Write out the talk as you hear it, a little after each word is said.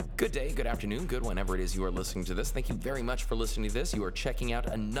Good day, good afternoon, good whenever it is you are listening to this. Thank you very much for listening to this. You are checking out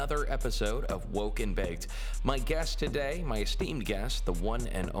another episode of Woke and Baked. My guest today, my esteemed guest, the one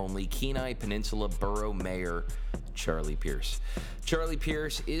and only Kenai Peninsula Borough Mayor, Charlie Pierce. Charlie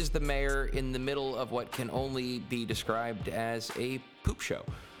Pierce is the mayor in the middle of what can only be described as a poop show.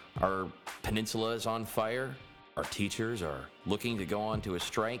 Our peninsula is on fire. Our teachers are looking to go on to a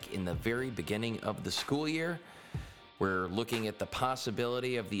strike in the very beginning of the school year. We're looking at the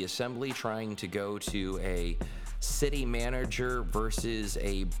possibility of the assembly trying to go to a city manager versus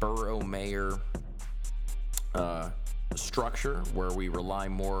a borough mayor structure where we rely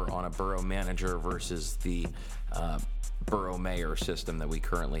more on a borough manager versus the borough mayor system that we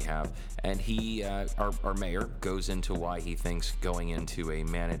currently have. And our mayor goes into why he thinks having a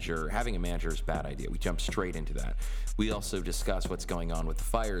manager is a bad idea. We jump straight into that. We also discuss what's going on with the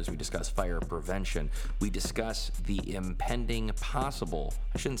fires. We discuss fire prevention. We discuss the if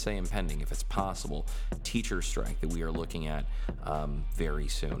it's possible, teacher strike that we are looking at very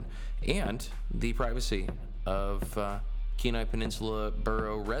soon. And the privacy of Kenai Peninsula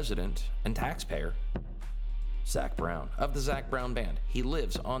Borough resident and taxpayer, Zach Brown, of the Zach Brown Band. He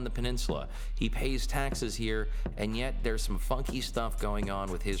lives on the peninsula. He pays taxes here, and yet there's some funky stuff going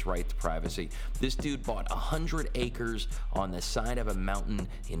on with his right to privacy. This dude bought 100 acres on the side of a mountain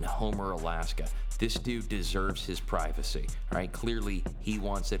in Homer, Alaska. This dude deserves his privacy, all right? Clearly, he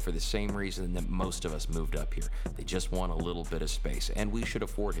wants it for the same reason that most of us moved up here. They just want a little bit of space, and we should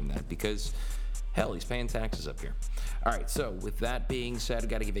afford him that because hell, he's paying taxes up here. All right, so with that being said,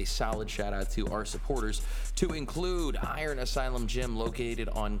 got to give a solid shout out to our supporters, to include Iron Asylum Gym, located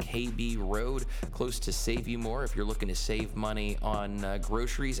on KB Road, close to Save You More. If you're looking to save money on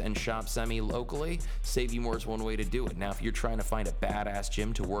groceries and shop semi-locally, Save You More is one way to do it. Now, if you're trying to find a badass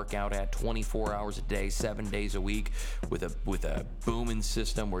gym to work out at 24 hours a day, 7 days a week, with a booming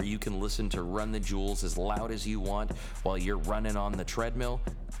system where you can listen to Run the Jewels as loud as you want while you're running on the treadmill,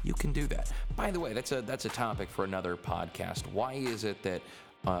 you can do that. By the way, that's a topic for another podcast. Why is it that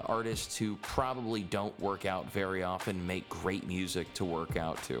artists who probably don't work out very often make great music to work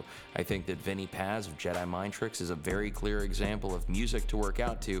out to? I think that Vinnie Paz of Jedi Mind Tricks is a very clear example of music to work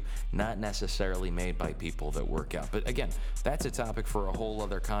out to, not necessarily made by people that work out. But again, that's a topic for a whole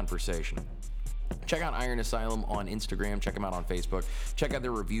other conversation. Check out Iron Asylum on Instagram. Check them out on Facebook. Check out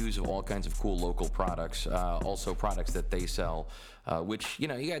their reviews of all kinds of cool local products. Also products that they sell, which, you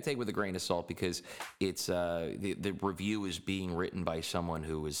got to take with a grain of salt because it's the review is being written by someone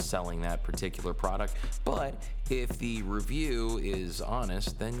who is selling that particular product. But if the review is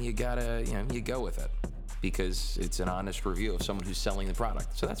honest, then you gotta, you go with it, because it's an honest review of someone who's selling the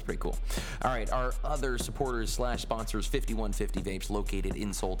product. So that's pretty cool. All right, our other supporters / sponsors, 5150 Vapes, located in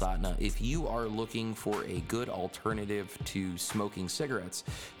Soldotna. If you are looking for a good alternative to smoking cigarettes,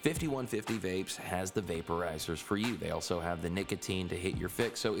 5150 Vapes has the vaporizers for you. They also have the nicotine to hit your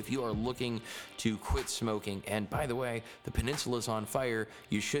fix. So if you are looking to quit smoking, and by the way, the peninsula's on fire,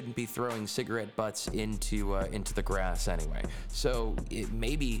 you shouldn't be throwing cigarette butts into the grass anyway. So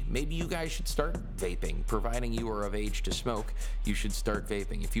maybe you guys should start vaping. Providing you are of age to smoke, you should start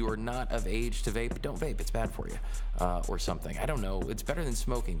vaping. If you are not of age to vape, don't vape. It's bad for you, or something. I don't know. It's better than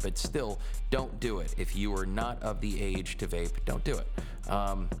smoking, but still, don't do it. If you are not of the age to vape, don't do it.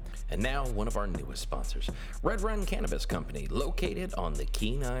 And now, one of our newest sponsors, Red Run Cannabis Company, located on the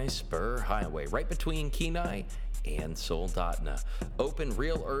Kenai Spur Highway, right between Kenai and Soldotna. Open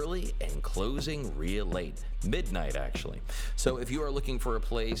real early and closing real late. Midnight, actually. So if you are looking for a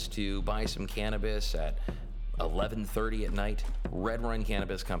place to buy some cannabis at 11:30 at night, Red Run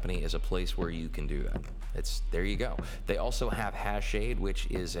Cannabis Company is a place where you can do that. There you go. They also have Hashade, which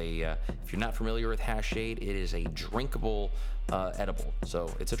is if you're not familiar with Hashade, it is a drinkable edible. So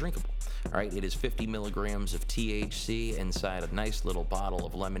it's a drinkable. All right, it is 50 milligrams of THC inside a nice little bottle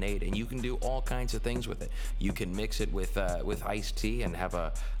of lemonade, and you can do all kinds of things with it. You can mix it with iced tea and have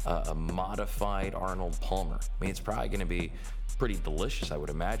a modified Arnold Palmer. I mean, it's probably going to be pretty delicious, I would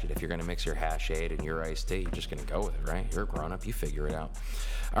imagine. If you're going to mix your Hashade and your iced tea, you're just going to go with it, right? You're a grown-up, you figure it out.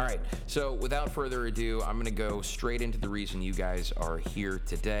 All right, so without further ado, I'm going to go straight into the reason you guys are here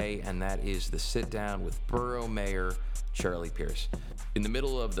today, and that is the sit-down with Borough Mayor Charlie Pierce. In the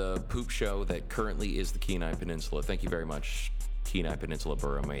middle of the poop show that currently is the Kenai Peninsula, thank you very much, Kenai Peninsula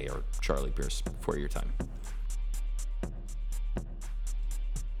Borough Mayor Charlie Pierce, for your time.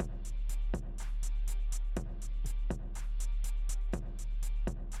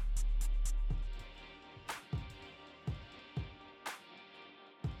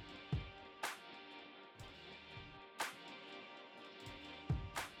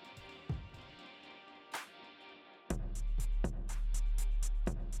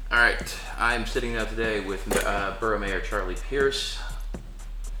 All right, I'm sitting now today with Borough Mayor Charlie Pierce,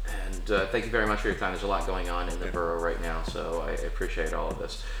 and thank you very much for your time. There's a lot going on in the borough right now, so I appreciate all of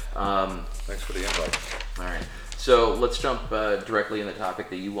this. Thanks for the invite. All right, so let's jump directly in the topic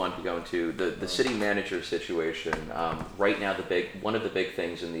that you wanted to go into, the city manager situation. Right now, one of the big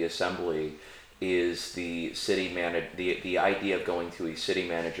things in the assembly is the the idea of going to a city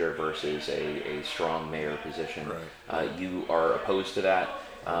manager versus a strong mayor position. Right. You are opposed to that.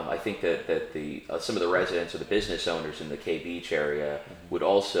 I think that the some of the residents or the business owners in the K Beach area would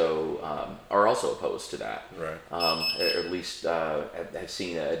also are also opposed to that. Right. Or at least have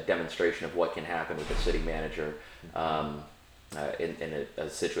seen a demonstration of what can happen with a city manager in a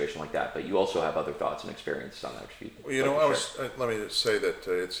situation like that. But you also have other thoughts and experiences on that. Well, you know, let me just say that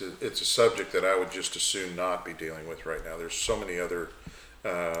it's a subject that I would just as soon not be dealing with right now. There's so many other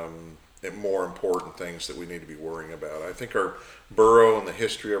and more important things that we need to be worrying about. I think our borough and the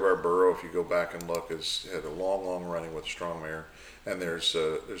history of our borough, if you go back and look, has had a long running with strong mayor, and there's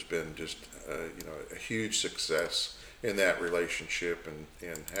been just a huge success in that relationship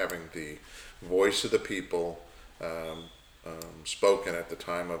and having the voice of the people spoken at the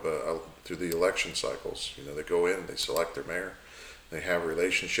time of through the election cycles. You know, they go in, they select their mayor. They have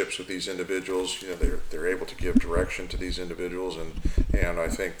relationships with these individuals. You know, they're able to give direction to these individuals, and I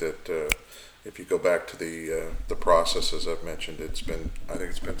think that if you go back to the process, as I've mentioned, I think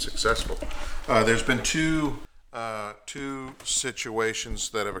it's been successful. There's been two situations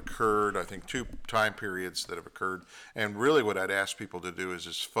that have occurred. I think two time periods that have occurred, and really what I'd ask people to do is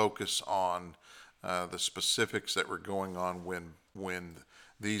focus on the specifics that were going on when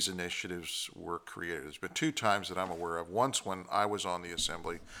these initiatives were created. There's been two times that I'm aware of. Once when I was on the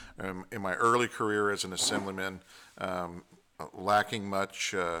assembly, in my early career as an assemblyman, lacking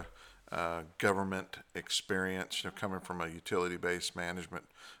much government experience, coming from a utility-based management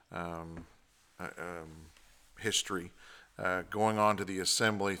history, going on to the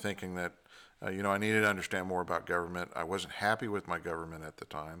assembly thinking that, I needed to understand more about government. I wasn't happy with my government at the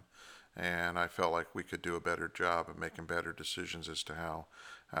time, and I felt like we could do a better job of making better decisions as to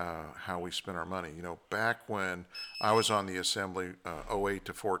how we spend our money. Back when I was on the assembly, 08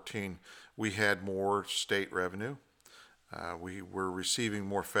 to 14, we had more state revenue. We were receiving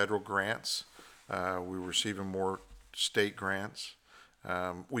more federal grants. We were receiving more state grants.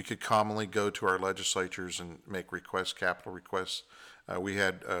 We could commonly go to our legislatures and make requests, capital requests. We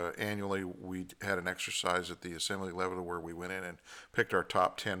had annually, we had an exercise at the assembly level where we went in and picked our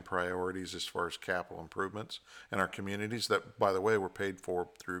top 10 priorities as far as capital improvements in our communities that, by the way, were paid for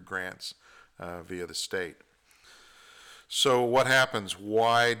through grants via the state. So what happens?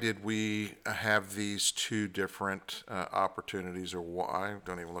 Why did we have these two different opportunities, or why? I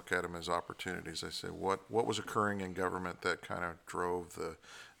don't even look at them as opportunities. I say, what was occurring in government that kind of drove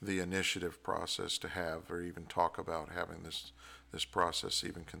the initiative process to have, or even talk about having this process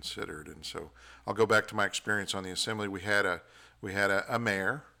even considered? And so I'll go back to my experience on the assembly. We had a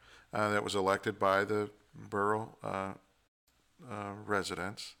mayor that was elected by the borough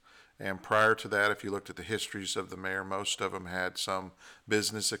residents. And prior to that, if you looked at the histories of the mayor, most of them had some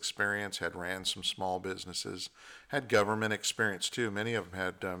business experience, had ran some small businesses, had government experience too. Many of them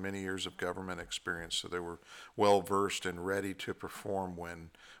had many years of government experience, so they were well versed and ready to perform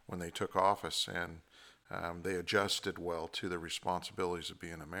when they took office, and they adjusted well to the responsibilities of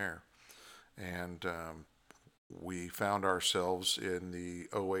being a mayor. And we found ourselves in the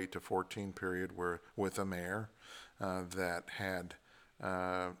 08 to 14 period with a mayor that had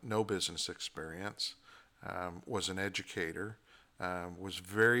no business experience, was an educator, was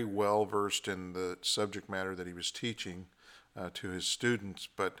very well versed in the subject matter that he was teaching to his students,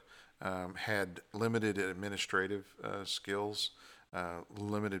 but had limited administrative skills,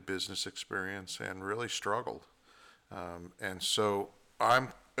 limited business experience, and really struggled. And so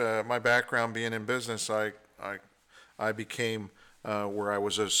my background being in business, I became, where I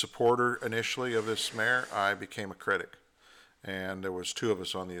was a supporter initially of this mayor, I became a critic. And there was two of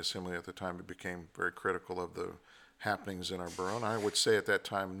us on the assembly at the time who became very critical of the happenings in our borough. And I would say at that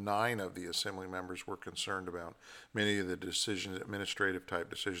time, 9 of the assembly members were concerned about many of the decisions, administrative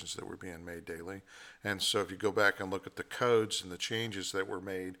type decisions that were being made daily. And so if you go back and look at the codes and the changes that were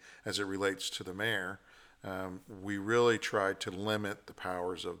made as it relates to the mayor, we really tried to limit the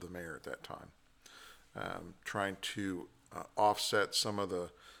powers of the mayor at that time, trying to offset some of the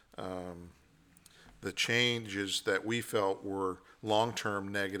changes that we felt were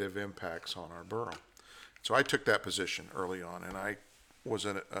long-term negative impacts on our borough. So I took that position early on, and I was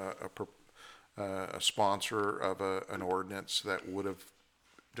a sponsor of an ordinance that would have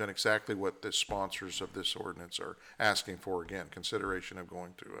done exactly what the sponsors of this ordinance are asking for. Again, consideration of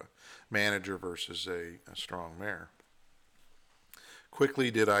going to a manager versus a strong mayor.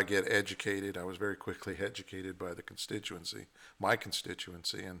 Quickly did I get educated. I was very quickly educated by the constituency, my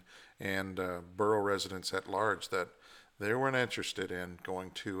constituency, and borough residents at large, that they weren't interested in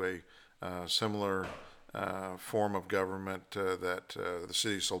going to a similar form of government that the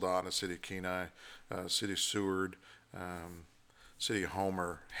city of Soldotna, city of Kenai, city of Seward, city of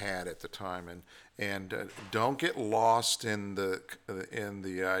Homer had at the time. And don't get lost in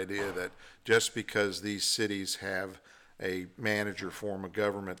the idea that just because these cities have a manager form of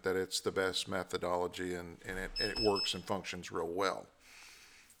government that it's the best methodology, and it works and functions real well.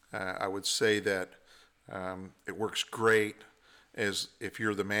 I would say that it works great as if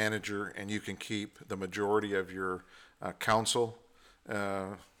you're the manager and you can keep the majority of your council.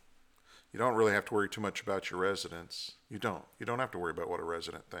 You don't really have to worry too much about your residents. You don't have to worry about what a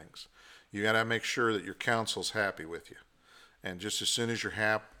resident thinks. You got to make sure that your council's happy with you. And just as soon as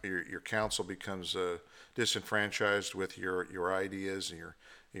your council becomes disenfranchised with your ideas and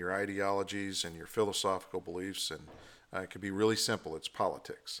your ideologies and your philosophical beliefs, and it can be really simple. It's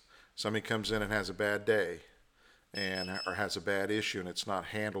politics. Somebody comes in and has a bad day, or has a bad issue, and it's not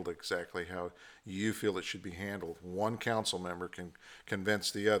handled exactly how you feel it should be handled. One council member can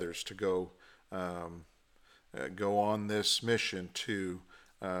convince the others to go on this mission to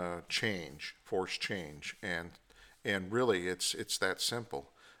force change, and really it's that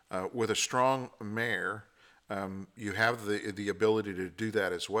simple. With a strong mayor, you have the ability to do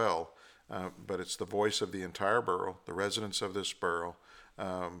that as well, but it's the voice of the entire borough, the residents of this borough,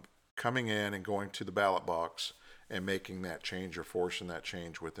 coming in and going to the ballot box and making that change or forcing that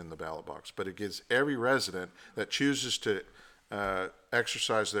change within the ballot box. But it gives every resident that chooses to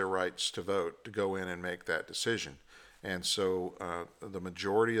exercise their rights to vote to go in and make that decision. And so the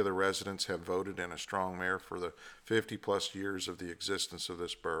majority of the residents have voted in a strong mayor for the 50 plus years of the existence of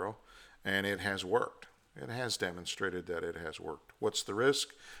this borough, and it has worked. It has demonstrated that it has worked. What's the risk?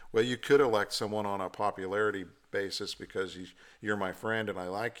 Well, you could elect someone on a popularity basis because you're my friend and I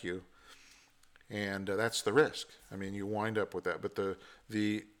like you, and that's the risk. I mean, you wind up with that. But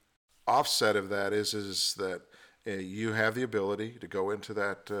the offset of that is that you have the ability to go into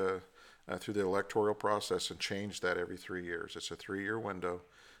that through the electoral process and change that every 3 years. It's a 3-year window,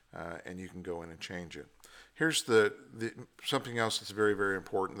 and you can go in and change it. Here's the something else that's very, very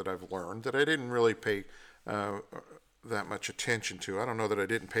important that I've learned that I didn't really pay that much attention to. I don't know that I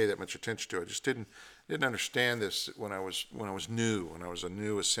didn't pay that much attention to. I just didn't understand this when I was new. When I was a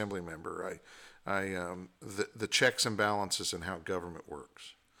new assembly member, the checks and balances and how government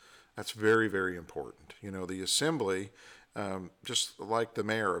works. That's very, very important. You know, the assembly, just like the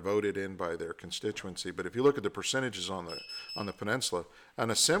mayor, are voted in by their constituency. But if you look at the percentages on the peninsula, an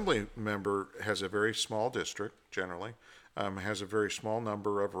assembly member has a very small district generally, has a very small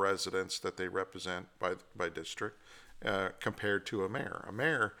number of residents that they represent by district, compared to a mayor. A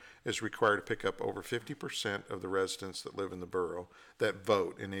mayor is required to pick up over 50% of the residents that live in the borough that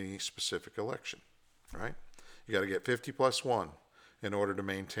vote in any specific election. Right? You got to get 50 plus 1 in order to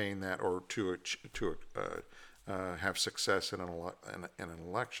maintain that, or to have success in an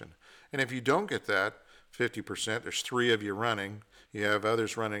election. And if you don't get that 50%, there's 3 of you running, you have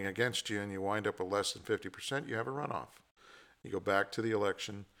others running against you, and you wind up with less than 50%, you have a runoff. You go back to the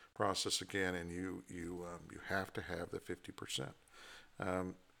election process again, and you have to have the 50%.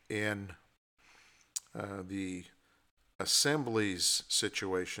 In the assembly's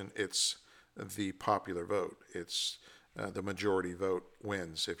situation, it's the popular vote. It's the majority vote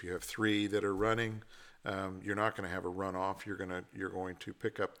wins. If you have 3 that are running, you're not going to have a runoff. You're going to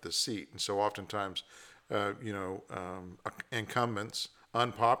pick up the seat. And so oftentimes, incumbents,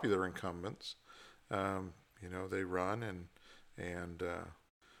 unpopular incumbents, they run, and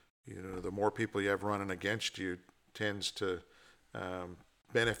the more people you have running against you tends to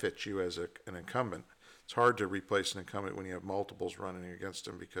benefit you as an incumbent. It's hard to replace an incumbent when you have multiples running against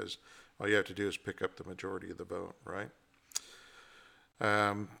them, because all you have to do is pick up the majority of the vote, right?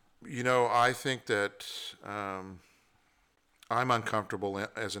 I think that I'm uncomfortable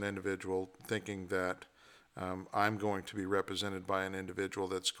as an individual thinking that I'm going to be represented by an individual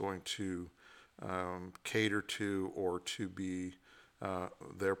that's going to cater to, or to be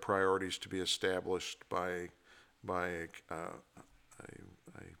their priorities to be established by a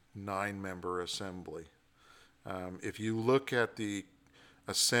 9-member assembly. If you look at the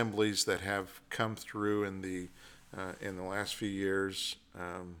assemblies that have come through in the last few years,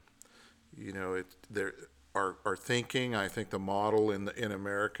 our thinking. I think the model in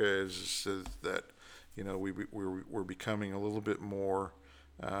America is that we're becoming a little bit more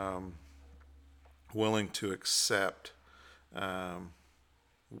willing to accept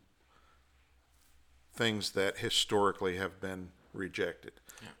things that historically have been rejected.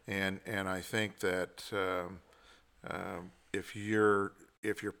 And I think that if your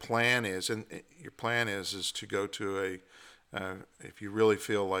plan is, and your plan is to go to if you really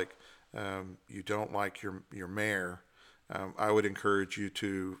feel like you don't like your mayor, I would encourage you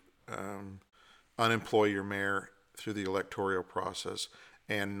to unemploy your mayor through the electoral process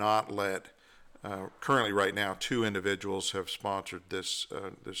and not let. Currently, right now, 2 individuals have sponsored this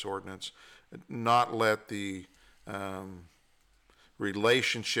ordinance. Not let the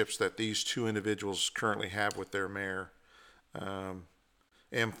relationships that these 2 individuals currently have with their mayor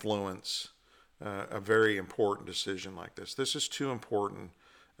influence a very important decision like this. This is too important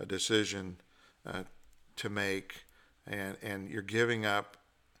a decision to make, and you're giving up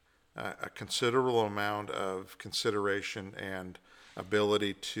a considerable amount of consideration and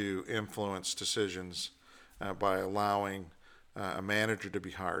ability to influence decisions by allowing a manager to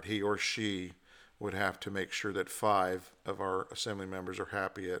be hired. He or she would have to make sure that 5 of our assembly members are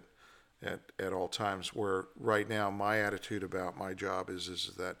happy at all times, where right now my attitude about my job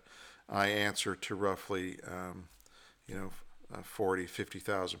is that I answer to roughly 40,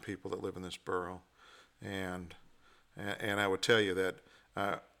 50,000 people that live in this borough. And I would tell you that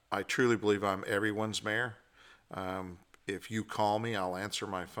I truly believe I'm everyone's mayor. If you call me, I'll answer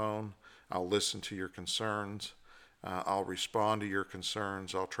my phone. I'll listen to your concerns. I'll respond to your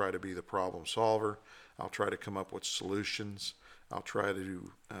concerns. I'll try to be the problem solver. I'll try to come up with solutions. I'll try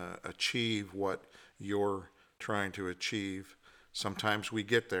to achieve what you're trying to achieve. Sometimes we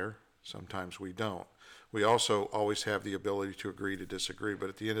get there. Sometimes we don't. We also always have the ability to agree to disagree, but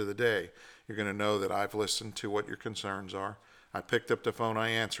at the end of the day, you're going to know that I've listened to what your concerns are. I picked up the phone, I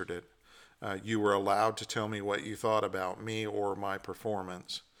answered it. You were allowed to tell me what you thought about me or my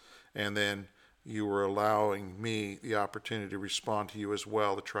performance, and then you were allowing me the opportunity to respond to you as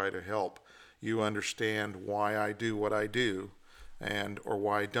well, to try to help you understand why I do what I do, or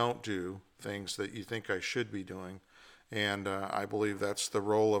why I don't do things that you think I should be doing. And I believe that's the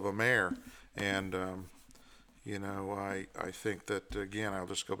role of a mayor. And I think that, again, I'll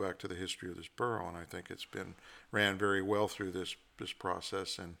just go back to the history of this borough, and I think it's been ran very well through this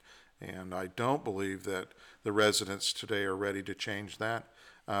process, and I don't believe that the residents today are ready to change that.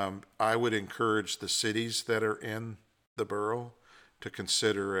 I would encourage the cities that are in the borough to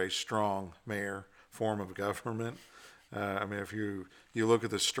consider a strong mayor form of government. If you look at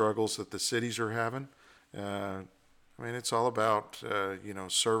the struggles that the cities are having, it's all about,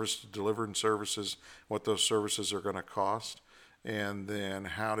 delivering services, what those services are going to cost, and then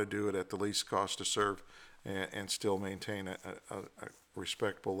how to do it at the least cost to serve and still maintain a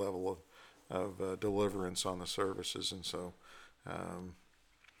respectable level of deliverance on the services. And so,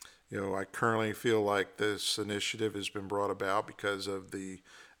 I currently feel like this initiative has been brought about because of the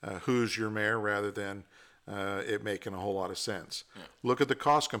who's your mayor rather than it making a whole lot of sense. Yeah. Look at the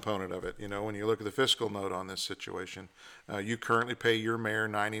cost component of it. When you look at the fiscal note on this situation, you currently pay your mayor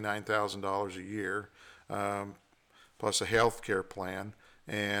 $99,000 a year, plus a health care plan.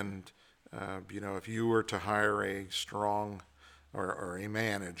 And, if you were to hire a strong or a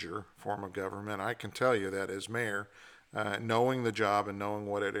manager form of government, I can tell you that as mayor, knowing the job and knowing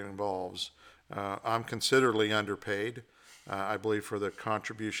what it involves, I'm considerably underpaid. I believe for the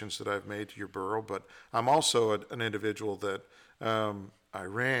contributions that I've made to your borough, but I'm also an individual that I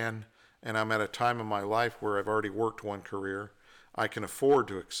ran, and I'm at a time in my life where I've already worked one career. I can afford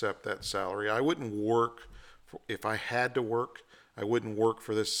to accept that salary. I wouldn't work, if I had to work, I wouldn't work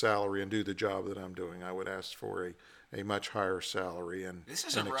for this salary and do the job that I'm doing. I would ask for a much higher salary, and this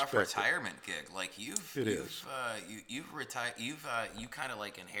is a rough retirement gig. Like you kind of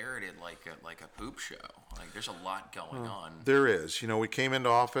like inherited like a poop show. Like there's a lot going on. There is. We came into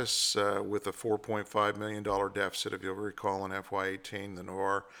office with a $4.5 million deficit. If you'll recall, in FY18,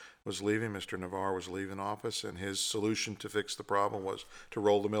 Mr. Navarre was leaving office, and his solution to fix the problem was to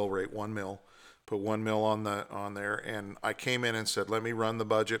roll the mill rate 1 mil. Put 1 mil on there, and I came in and said, let me run the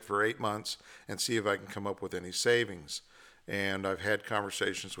budget for 8 months and see if I can come up with any savings. And I've had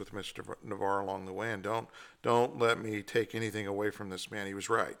conversations with Mr. Navarre along the way, and don't let me take anything away from this man. He was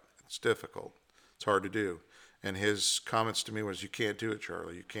right. It's difficult. It's hard to do. And his comments to me was, you can't do it,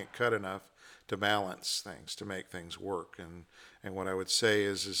 Charlie. You can't cut enough to balance things, to make things work. And what I would say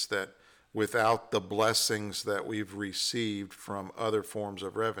is that without the blessings that we've received from other forms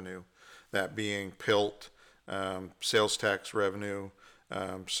of revenue, that being PILT, sales tax revenue,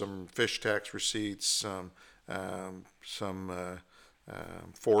 some fish tax receipts, some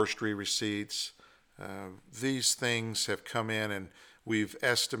forestry receipts. These things have come in, and we've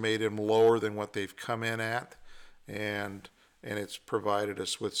estimated them lower than what they've come in at, and it's provided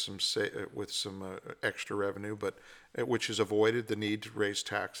us with some extra revenue, but which has avoided the need to raise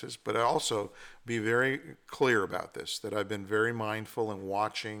taxes. But I also be very clear about this, that I've been very mindful in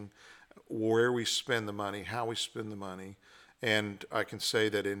watching where we spend the money, how we spend the money, and I can say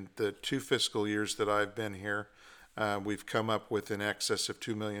that in the 2 fiscal years that I've been here, we've come up with in excess of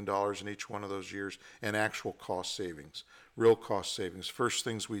 $2 million in each one of those years in actual cost savings, real cost savings. First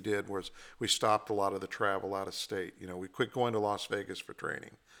things we did was we stopped a lot of the travel out of state. We quit going to Las Vegas for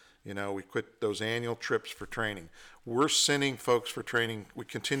training. We quit those annual trips for training. We're sending folks for training. We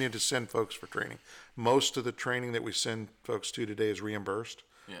continue to send folks for training. Most of the training that we send folks to today is reimbursed.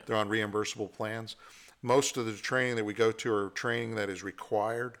 Yeah. They're on reimbursable plans. Most of the training that we go to are training that is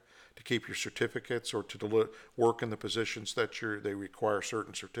required to keep your certificates or to work in the positions that they require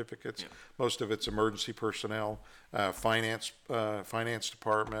certain certificates. Yeah. Most of it's emergency personnel, finance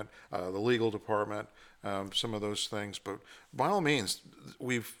department, the legal department, some of those things. But by all means,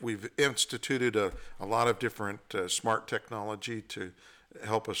 we've instituted a lot of different smart technology to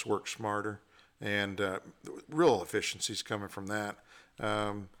help us work smarter, and real efficiencies coming from that.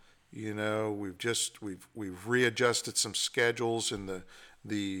 We've readjusted some schedules in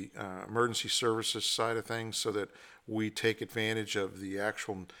the emergency services side of things so that we take advantage of the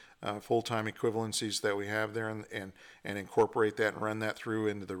actual full-time equivalencies that we have there and incorporate that and run that through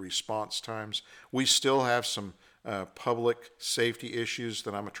into the response times. We still have some public safety issues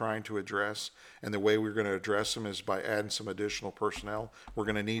that I'm trying to address, and the way we're going to address them is by adding some additional personnel. We're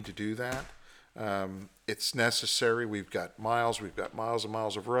going to need to do that. It's necessary. We've got miles and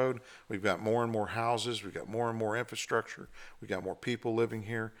miles of road. We've got more and more houses. We've got more and more infrastructure. We've got more people living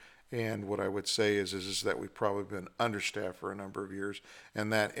here. And what I would say is that we've probably been understaffed for a number of years,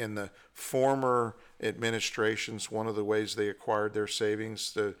 and that in the former administrations, one of the ways they acquired their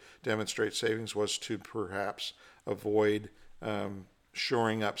savings to demonstrate savings was to perhaps avoid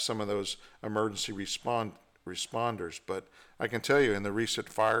shoring up some of those emergency responders. But I can tell you, in the recent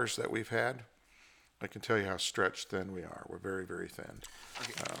fires that we've had, I can tell you how stretched thin we are. We're very, very thin.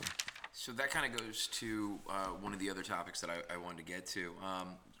 Okay. So that kind of goes to one of the other topics that I wanted to get to.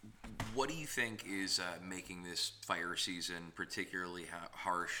 What do you think is making this fire season particularly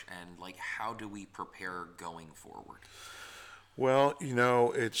harsh, and how do we prepare going forward? Well,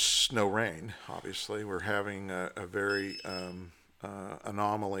 it's no rain. Obviously, we're having a very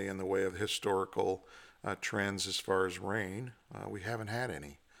anomaly in the way of historical trends as far as rain. We haven't had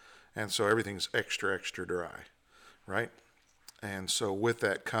any. And so everything's extra, extra dry, right? And so with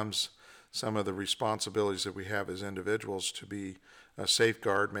that comes some of the responsibilities that we have as individuals to be a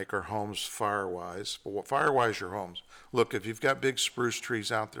safeguard, make our homes fire-wise. But fire-wise your homes? Look, if you've got big spruce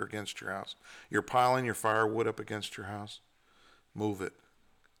trees out there against your house, you're piling your firewood up against your house, move it.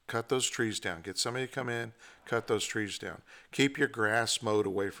 Cut those trees down. Get somebody to come in, cut those trees down. Keep your grass mowed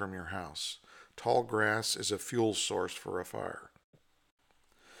away from your house. Tall grass is a fuel source for a fire.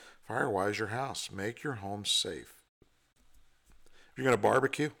 Firewise your house. Make your home safe. If you're going to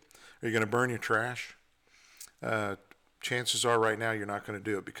barbecue, are you going to burn your trash? Chances are right now you're not going to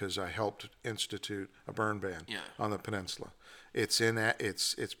do it because I helped institute a burn ban on the peninsula. It's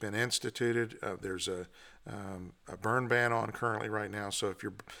been instituted. There's a burn ban on currently right now. So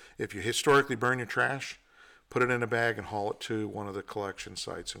if you historically burn your trash, put it in a bag and haul it to one of the collection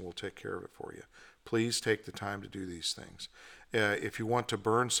sites, and we'll take care of it for you. Please take the time to do these things. If you want to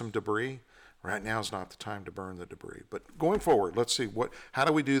burn some debris, right now is not the time to burn the debris. But going forward, let's see how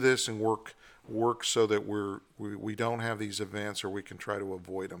do we do this and work so that we don't have these events, or we can try to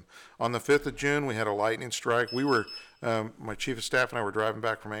avoid them. On the 5th of June, we had a lightning strike. We were my chief of staff and I were driving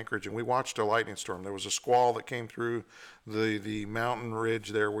back from Anchorage, and we watched a lightning storm. There was a squall that came through the mountain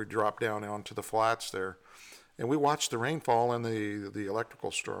ridge there. We dropped down onto the flats there. And we watched the rainfall and the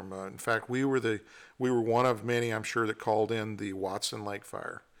electrical storm. In fact, we were one of many, I'm sure, that called in the Watson Lake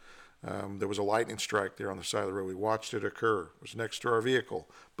fire. There was a lightning strike there on the side of the road. We watched it occur. It was next to our vehicle.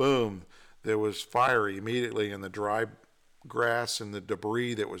 Boom! There was fire immediately in the dry grass and the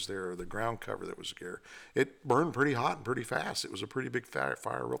debris that was there, the ground cover that was there. It burned pretty hot and pretty fast. It was a pretty big fire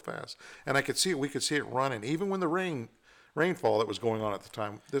real fast. And I could see it. We could see it running, even when the rainfall that was going on at the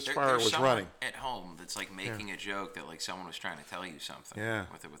time. Fire was running at home. That's making a joke that someone was trying to tell you something. Yeah.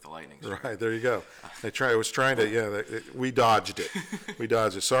 With the lightning strike. Right, there you go. We dodged it. We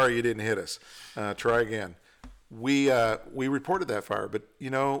dodged it. Sorry you didn't hit us. Try again. We reported that fire, but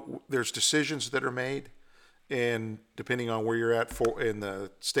there's decisions that are made, and depending on where you're at in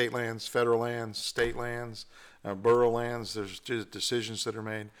the state lands, federal lands, state lands, borough lands, there's just decisions that are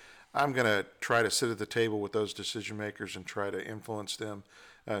made. I'm going to try to sit at the table with those decision makers and try to influence them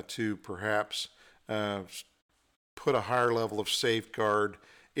to perhaps uh, put a higher level of safeguard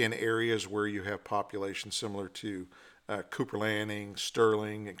in areas where you have population similar to Cooper Landing,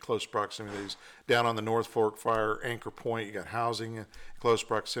 Sterling, in close proximities. Down on the North Fork Fire, Anchor Point, you got housing in close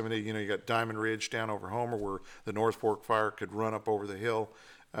proximity. You got Diamond Ridge down over Homer where the North Fork Fire could run up over the hill.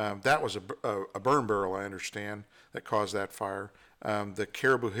 That was a burn barrel, I understand, that caused that fire. The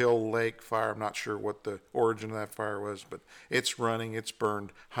Caribou Hill Lake fire, I'm not sure what the origin of that fire was, but it's running. It's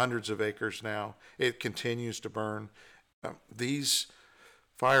burned hundreds of acres now. It continues to burn. These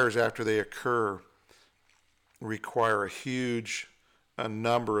fires, after they occur, require a huge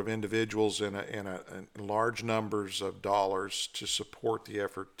number of individuals and large numbers of dollars to support the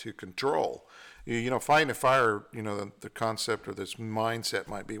effort to control. Fighting a fire, the concept or this mindset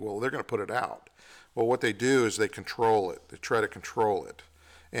might be, well, they're going to put it out. Well, what they do is they control it. They try to control it.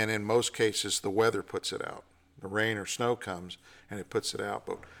 And in most cases, the weather puts it out. The rain or snow comes and it puts it out.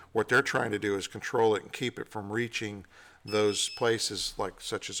 But what they're trying to do is control it and keep it from reaching those places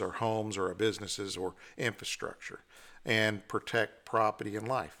such as our homes or our businesses or infrastructure, and protect property and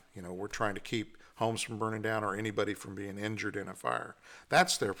life. We're trying to keep homes from burning down or anybody from being injured in a fire.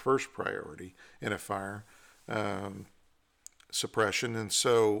 That's their first priority in a fire suppression. And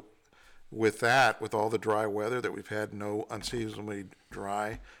so with all the dry weather that we've had, no unseasonably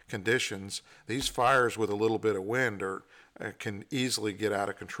dry conditions, these fires with a little bit of wind can easily get out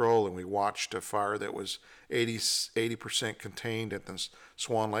of control. And we watched a fire that was 80% contained at the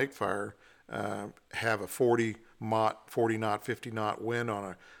Swan Lake fire have a 40 knot, 50 knot wind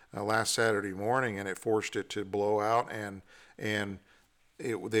on a last Saturday morning, and it forced it to blow out. And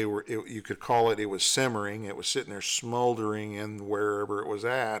you could call it was simmering. It was sitting there smoldering in wherever it was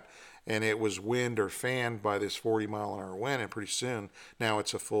at, and it was wind or fanned by this 40-mile-an-hour wind, and pretty soon now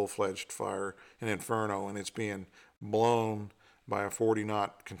it's a full-fledged fire, an inferno, and it's being blown by a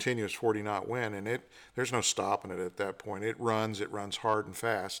continuous 40-knot wind, and there's no stopping it at that point. It runs hard and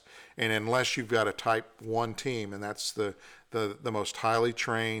fast, and unless you've got a Type 1 team, and that's the most highly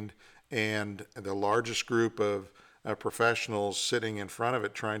trained and the largest group of professionals sitting in front of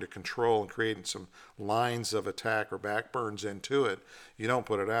it trying to control and creating some lines of attack or backburns into it, you don't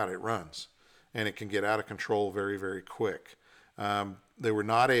put it out, it runs. And it can get out of control very, very quick. They were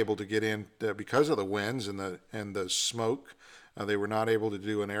not able to get in because of the winds and the smoke. They were not able to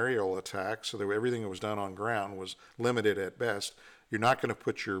do an aerial attack, so everything that was done on ground was limited at best. You're not going to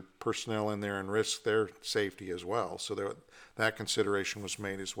put your personnel in there and risk their safety as well. So that consideration was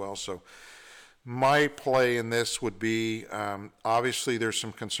made as well. So my play in this would be, obviously there's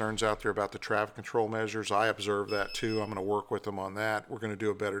some concerns out there about the traffic control measures. I observe that too. I'm going to work with them on that. We're going to do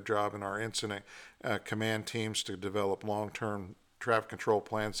a better job in our incident command teams to develop long-term traffic control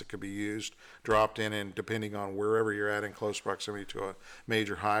plans that could be used, dropped in, and depending on wherever you're at in close proximity to a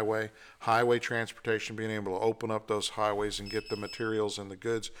major highway transportation, being able to open up those highways and get the materials and the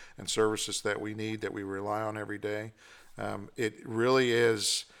goods and services that we need, that we rely on every day. It really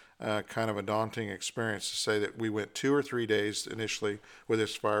is kind of a daunting experience to say that we went 2 or 3 days initially with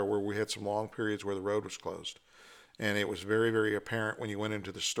this fire where we had some long periods where the road was closed. And it was very, very apparent when you went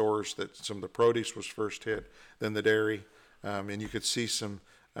into the stores that some of the produce was first hit, then the dairy, and you could see some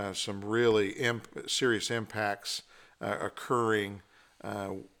really serious impacts occurring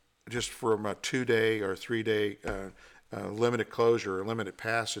just from a 2-day or 3-day limited closure or limited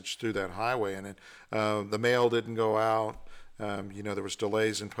passage through that highway. And the mail didn't go out. There was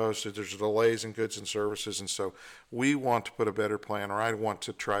delays in postage, there's delays in goods and services, and so we want to put a better plan, or I want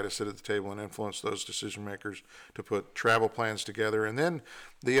to try to sit at the table and influence those decision makers to put travel plans together. And then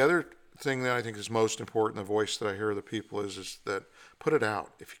the other thing that I think is most important, the voice that I hear of the people, is that put it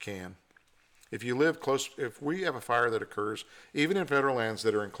out if you can. If you live close, if we have a fire that occurs, even in federal lands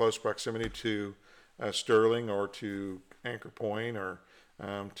that are in close proximity to Sterling or to Anchor Point or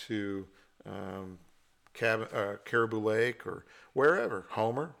to Caribou Lake or wherever,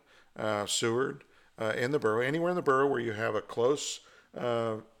 Homer, Seward, in the borough, anywhere in the borough where you have a close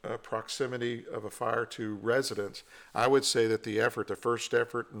proximity of a fire to residents, I would say that the first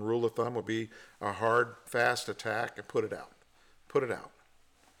effort and rule of thumb would be a hard, fast attack and put it out. Put it out.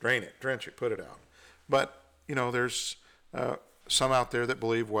 Drain it, drench it, put it out. But, there's some out there that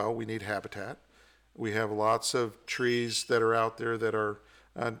believe, well, we need habitat. We have lots of trees that are out there that are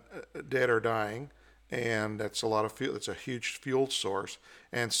dead or dying. And that's a lot of fuel. It's a huge fuel source.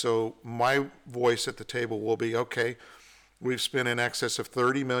 And so my voice at the table will be, okay, we've spent in excess of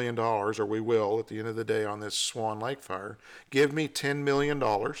 $30 million, or we will at the end of the day, on this Swan Lake fire. Give me $10 million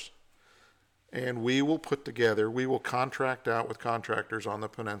and we will contract out with contractors on the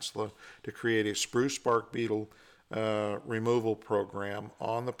peninsula to create a spruce bark beetle removal program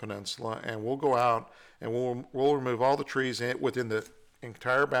on the peninsula, and we'll go out and we'll remove all the trees within the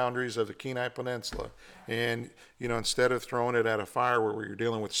entire boundaries of the Kenai Peninsula. And instead of throwing it at a fire where you're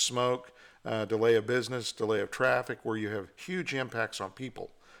dealing with smoke, delay of business, delay of traffic, where you have huge impacts on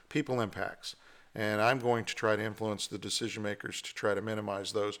people impacts. And I'm going to try to influence the decision makers to try to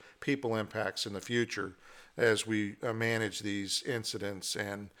minimize those people impacts in the future as we manage these incidents.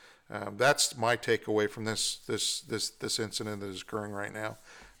 And that's my takeaway from this incident that is occurring right now.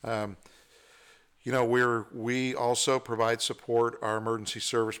 We also provide support. Our emergency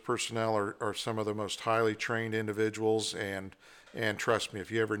service personnel are some of the most highly trained individuals, and trust me, if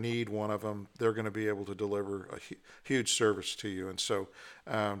you ever need one of them, they're going to be able to deliver a huge service to you. And so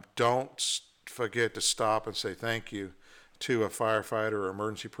don't forget to stop and say thank you to a firefighter or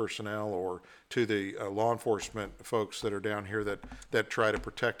emergency personnel, or to the law enforcement folks that are down here that try to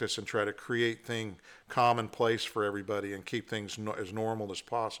protect us and try to create things commonplace for everybody and keep things as normal as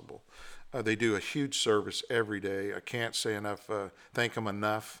possible. They do a huge service every day. I can't say enough, thank them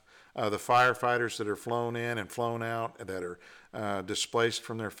enough. The firefighters that are flown in and flown out, that are displaced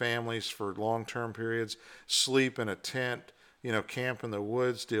from their families for long-term periods, sleep in a tent, camp in the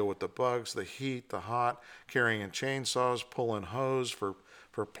woods, deal with the bugs, the heat, the hot, carrying chainsaws, pulling hose for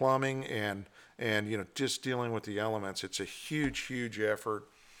plumbing, and just dealing with the elements. It's a huge effort,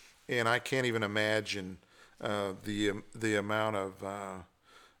 and I can't even imagine the amount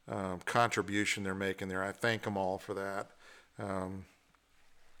of contribution they're making there. I thank them all for that.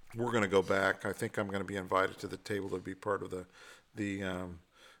 We're going to go back. I think I'm going to be invited to the table to be part of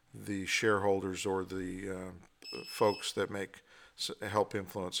the shareholders, or the folks that help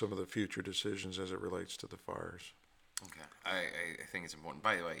influence some of the future decisions as it relates to the fires. Okay, I think it's important.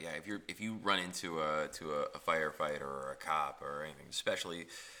 By the way, yeah, if you run into a firefighter or a cop or anything, especially,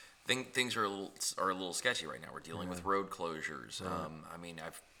 things are a little sketchy right now. We're dealing with road closures.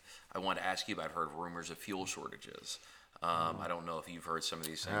 I want to ask you about. I've heard rumors of fuel shortages. I don't know if you've heard some of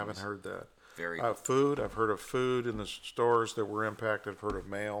these things. I haven't heard that. Food. I've heard of food in the stores that were impacted. I've heard of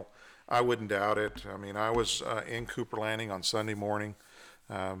mail. I wouldn't doubt it. I mean, I was in Cooper Landing on Sunday morning.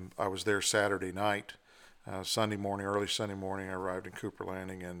 I was there Saturday night. Early Sunday morning, I arrived in Cooper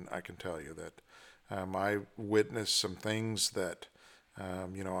Landing, and I can tell you that I witnessed some things that,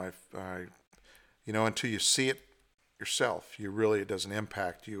 until you see it yourself, it doesn't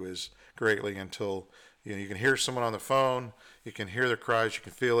impact you as greatly until you can hear someone on the phone, you can hear their cries, you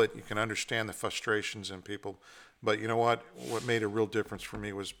can feel it, you can understand the frustrations in people. But you know what made a real difference for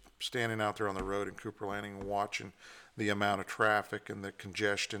me was standing out there on the road in Cooper Landing and watching the amount of traffic and the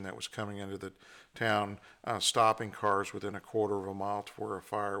congestion that was coming into the town, stopping cars within a quarter of a mile to where a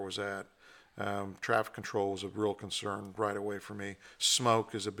fire was at. Traffic control was a real concern right away for me.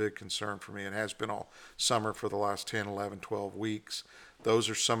 Smoke is a big concern for me. It has been all summer for the last 10, 11, 12 weeks. Those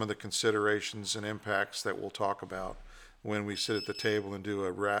are some of the considerations and impacts that we'll talk about when we sit at the table and do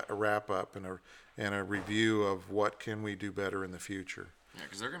a wrap up and a review of what can we do better in the future. Yeah,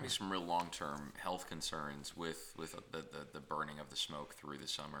 because there are going to be some real long-term health concerns with the burning of the smoke through the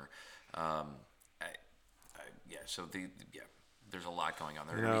summer. There's a lot going on.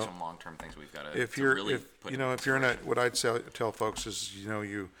 There are going to be some long-term things we've got to really put. If you're in what I'd tell folks is,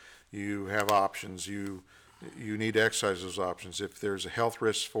 you have options. You need to exercise those options. If there's a health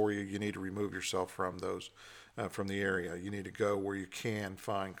risk for you, you need to remove yourself from those, from the area. You need to go where you can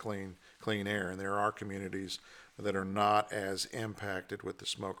find clean air. And there are communities that are not as impacted with the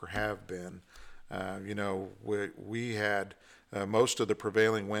smoke, or have been. We had most of the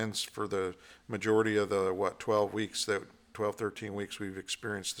prevailing winds for the majority of the 13 weeks we've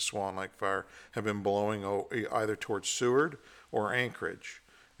experienced the Swan Lake fire have been blowing either towards Seward or Anchorage.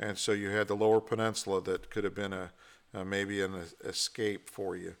 And so you had the lower peninsula that could have been maybe an escape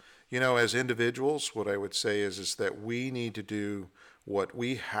for you. As individuals, what I would say is that we need to do what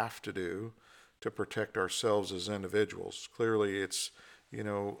we have to do to protect ourselves as individuals. Clearly, it's,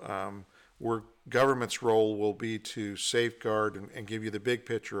 where government's role will be to safeguard and give you the big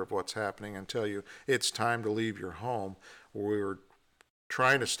picture of what's happening and tell you it's time to leave your home. We're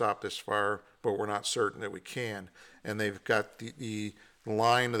trying to stop this fire, but we're not certain that we can. And they've got the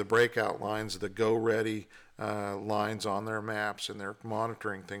line of the breakout lines, the go ready lines on their maps, and they're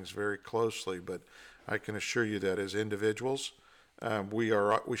monitoring things very closely. But I can assure you that as individuals, we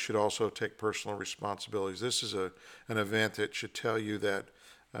should also take personal responsibilities. This is an event that should tell you that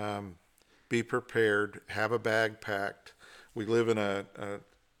be prepared, have a bag packed. We live in an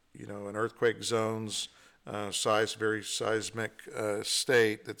earthquake zones very seismic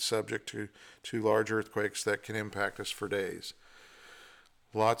state that's subject to large earthquakes that can impact us for days.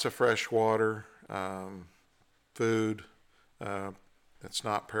 Lots of fresh water, food that's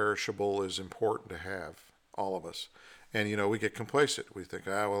not perishable is important to have, all of us. And, we get complacent. We think,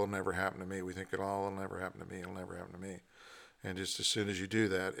 well, it'll never happen to me. We think, it'll never happen to me. It'll never happen to me. And just as soon as you do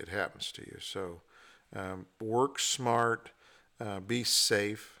that, it happens to you. So work smart, be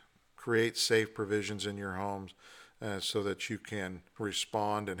safe, create safe provisions in your homes so that you can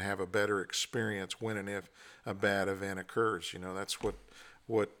respond and have a better experience when and if a bad event occurs. That's what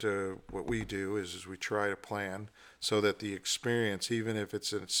we do is we try to plan so that the experience, even if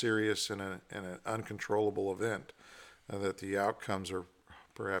it's a serious and an uncontrollable event, that the outcomes are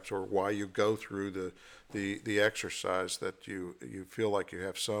perhaps, or why you go through the exercise, that you feel like you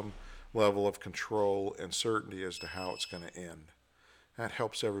have some level of control and certainty as to how it's going to end. That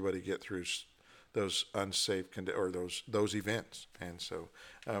helps everybody get through those unsafe or those events. And so,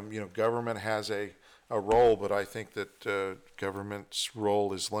 government has a role, but I think that government's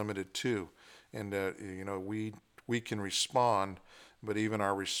role is limited too. And we can respond, but even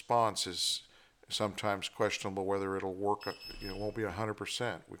our response is sometimes questionable whether it'll work. It won't be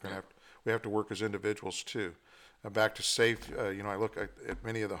 100%. We have to work as individuals too. Back to safe, I look at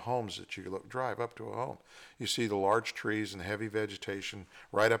many of the homes that you drive up to a home. You see the large trees and heavy vegetation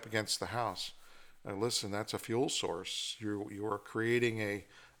right up against the house. Listen, that's a fuel source. You are creating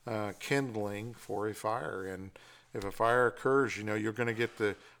a kindling for a fire, and if a fire occurs, you're going to get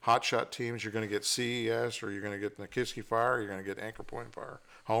the hotshot teams. You're going to get CES, or you're going to get Nikiski Fire. You're going to get Anchor Point Fire,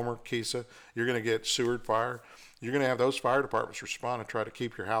 Homer, Kisa. You're going to get Seward Fire. You're going to have those fire departments respond and try to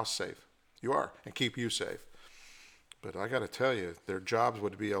keep your house safe. You are, and keep you safe. But I got to tell you, their jobs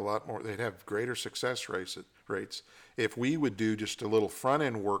would be a lot more. They'd have greater success rates if we would do just a little front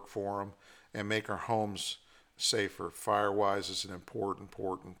end work for them and make our homes safer. Fire-wise is an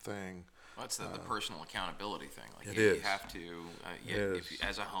important thing. Well, it's the personal accountability thing. Like you have to,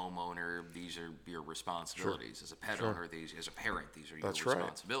 as a homeowner, these are your responsibilities. Sure. As a pet owner, as a parent, these are your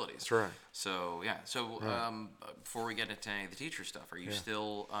responsibilities. That's right. So before we get into any of the teacher stuff, are you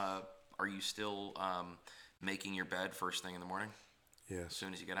still making your bed first thing in the morning? Yes. As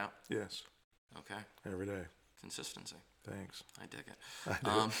soon as you get out? Yes. Okay. Every day. Consistency. Thanks. I dig it. I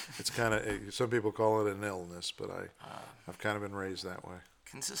do. It's kind of, some people call it an illness, but I've kind of been raised that way.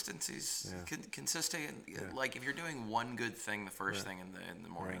 Consistency's consistent. Like if you're doing one good thing the first thing in the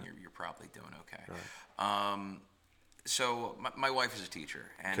morning, you're probably doing okay. Right. So my wife is a teacher,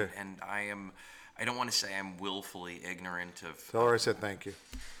 and I don't want to say I'm willfully ignorant of. Tell her I said thank you.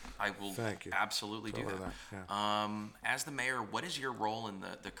 I will absolutely do that. Yeah. As the mayor, what is your role in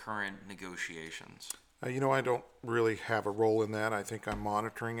the current negotiations? I don't really have a role in that. I think I'm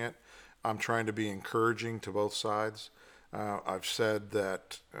monitoring it. I'm trying to be encouraging to both sides. I've said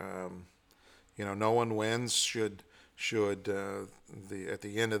that no one wins. Should at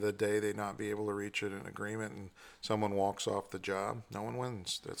the end of the day they not be able to reach an agreement and someone walks off the job, no one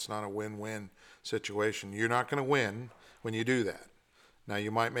wins. That's not a win-win situation. You're not going to win when you do that. Now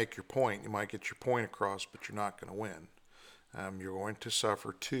you might make your point, you might get your point across, but you're not going to win. You're going to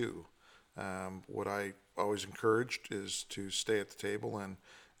suffer too. What I always encouraged is to stay at the table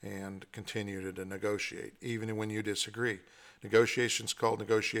and continue to negotiate, even when you disagree. Negotiation's called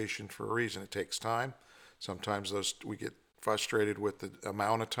negotiation for a reason. It takes time. Sometimes we get frustrated with the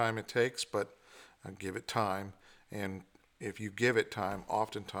amount of time it takes, but give it time. And if you give it time,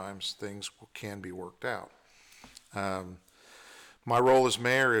 oftentimes things can be worked out. My role as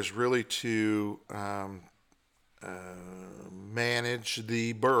mayor is really to manage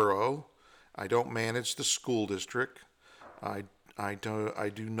the borough. I don't manage the school district. I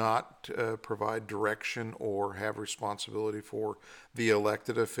do not provide direction or have responsibility for the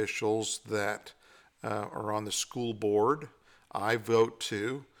elected officials that are on the school board. I vote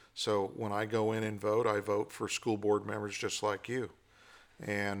too. So when I go in and vote, I vote for school board members just like you.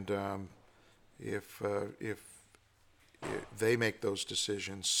 And if they make those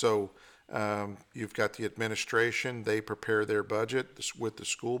decisions. So you've got the administration. They prepare their budget with the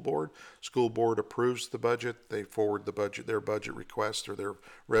school board. School board approves the budget. They forward their budget requests or their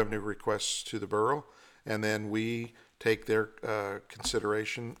revenue requests to the borough. And then we take their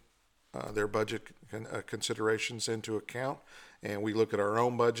their budget considerations into account. And we look at our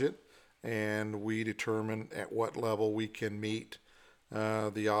own budget and we determine at what level we can meet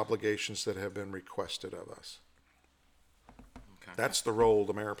the obligations that have been requested of us. Okay. That's the role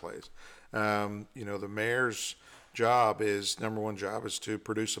the mayor plays. The mayor's number one job is to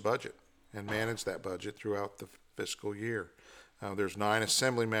produce a budget and manage that budget throughout the fiscal year. There's 9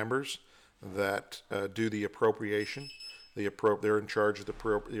 assembly members. that do the appropriation. They're in charge of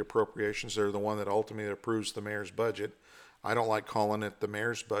the appropriations. They're the one that ultimately approves the mayor's budget. I don't like calling it the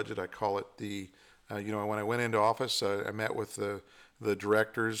mayor's budget. I call it when I went into office, I met with the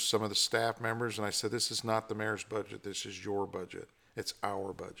directors, some of the staff members, and I said, this is not the mayor's budget. This is your budget. It's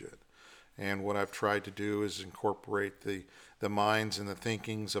our budget. And what I've tried to do is incorporate the minds and the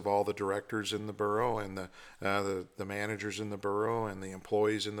thinkings of all the directors in the borough and the managers in the borough and the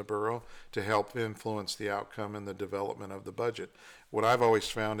employees in the borough to help influence the outcome and the development of the budget. What I've always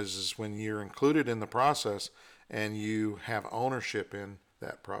found is when you're included in the process and you have ownership in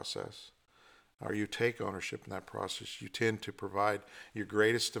that process, or you take ownership in that process, you tend to provide your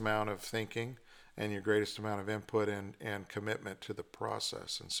greatest amount of thinking and your greatest amount of input and commitment to the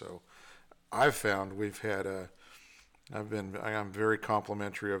process. And so I've found I'm very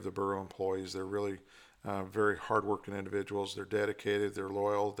complimentary of the borough employees. They're really very hardworking individuals. They're dedicated, they're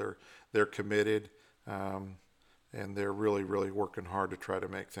loyal, they're committed, and they're really, really working hard to try to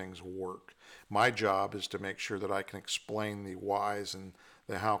make things work. My job is to make sure that I can explain the whys and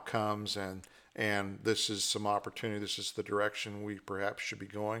the how comes, and this is some opportunity, this is the direction we perhaps should be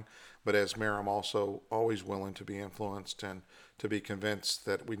going. But as mayor, I'm also always willing to be influenced and to be convinced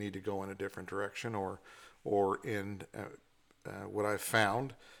that we need to go in a different direction, or in what I've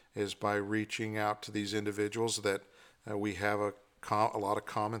found is by reaching out to these individuals that we have a lot of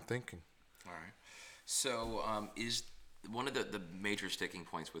common thinking. All right. So is one of the major sticking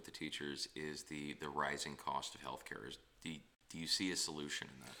points with the teachers is the rising cost of healthcare. Do you see a solution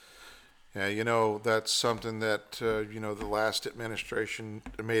in that? Yeah, that's something that, the last administration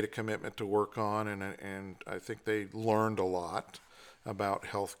made a commitment to work on, and I think they learned a lot about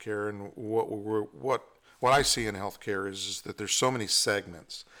healthcare. And what I see in healthcare is that there's so many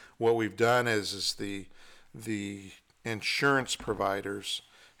segments. What we've done is the insurance providers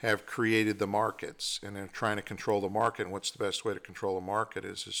have created the markets, and they're trying to control the market. And what's the best way to control the market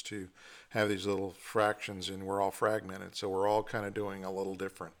is to have these little fractions, and we're all fragmented. So we're all kind of doing a little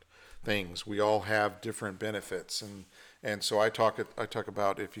different things. We all have different benefits, and so I talk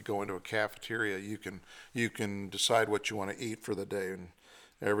about, if you go into a cafeteria, you can decide what you want to eat for the day, and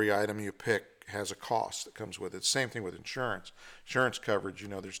every item you pick has a cost that comes with it. Same thing with insurance coverage.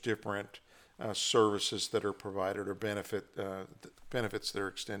 There's different services that are provided, or benefits that are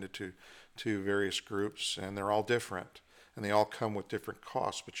extended to various groups, and they're all different, and they all come with different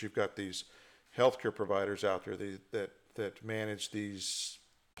costs. But you've got these healthcare providers out there that manage these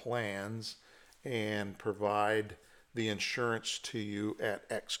plans and provide the insurance to you at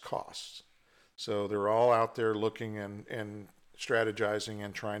X costs. So they're all out there looking and strategizing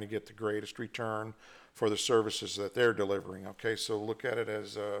and trying to get the greatest return for the services that they're delivering. Okay, so look at it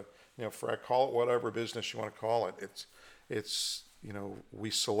as call it whatever business you want to call it. It's we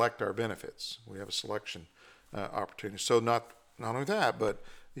select our benefits. We have a selection opportunity. So not only that, but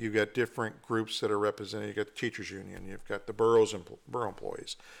you've got different groups that are represented. You've got the teachers union, you've got the borough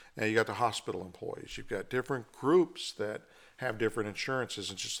employees, and you got the hospital employees. You've got different groups that have different insurances.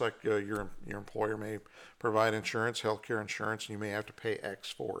 And just like your employer may provide insurance, healthcare insurance, and you may have to pay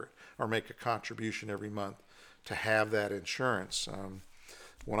X for it or make a contribution every month to have that insurance.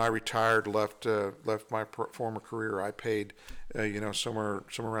 When I retired, left my former career, I paid somewhere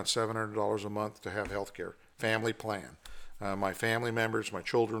around $700 a month to have healthcare, family plan. My family members, my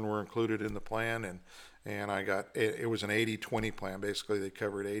children were included in the plan, and I got it was an 80-20 plan. Basically, they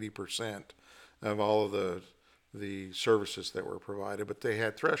covered 80% of all of the services that were provided, but they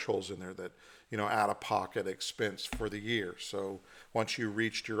had thresholds in there that out-of-pocket expense for the year. So once you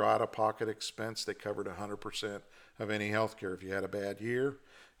reached your out-of-pocket expense, they covered 100% of any health care. If you had a bad year,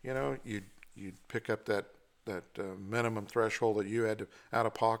 you'd pick up that minimum threshold that you had to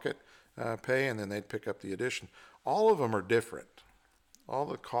out-of-pocket pay, and then they'd pick up the addition. All of them are different. All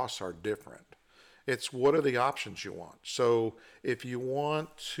the costs are different. It's what are the options you want. So if you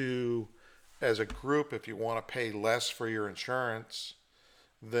want to, as a group, if you want to pay less for your insurance,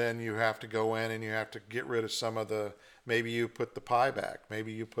 then you have to go in and you have to get rid of some of maybe you put the pie back.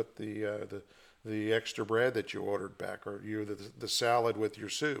 Maybe you put the extra bread that you ordered back, or the salad with your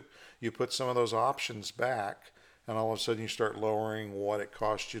soup. You put some of those options back, and all of a sudden you start lowering what it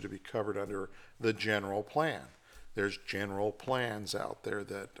costs you to be covered under the general plan. There's general plans out there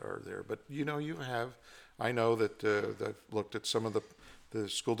that are there, but I know that I've looked at some of the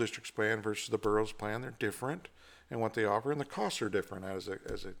school district's plan versus the borough's plan. They're different in what they offer, and the costs are different as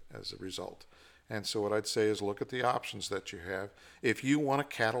a result. And so what I'd say is look at the options that you have. If you want a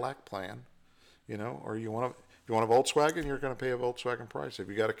Cadillac plan, or if you want a Volkswagen, you're going to pay a Volkswagen price. If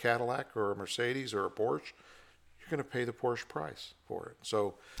you got a Cadillac or a Mercedes or a Porsche, you're going to pay the Porsche price for it.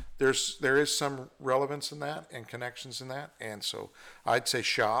 So there is some relevance in that and connections in that. And so I'd say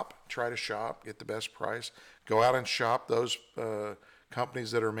try to shop, get the best price, go out and shop those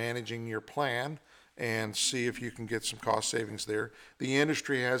companies that are managing your plan and see if you can get some cost savings there. The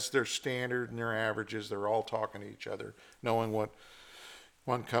industry has their standard and their averages. They're all talking to each other, knowing what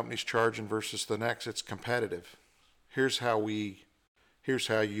one company's charging versus the next. It's competitive. Here's how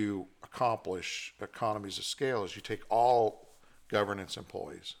you accomplish economies of scale is you take all governance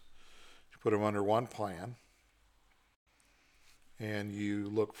employees, you put them under one plan, and you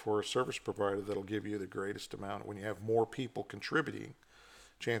look for a service provider that'll give you the greatest amount. When you have more people contributing,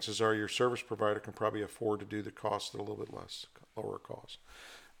 chances are your service provider can probably afford to do the cost at a little bit lower cost.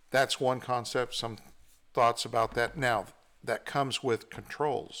 That's one concept, some thoughts about that. Now, that comes with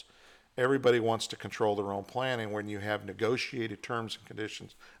controls. Everybody wants to control their own plan, and when you have negotiated terms and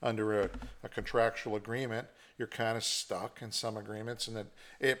conditions under a contractual agreement, you're kind of stuck in some agreements, and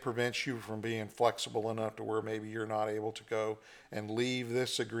it prevents you from being flexible enough to where maybe you're not able to go and leave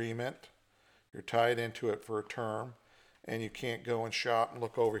this agreement. You're tied into it for a term, and you can't go and shop and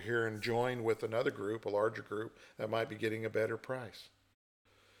look over here and join with another group, a larger group, that might be getting a better price.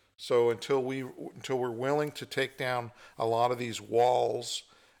 So until we're willing to take down a lot of these walls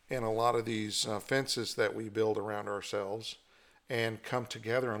and a lot of these fences that we build around ourselves and come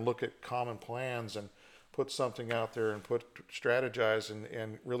together and look at common plans and put something out there and strategize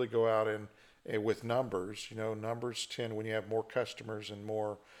and really go out and with numbers, numbers tend, when you have more customers and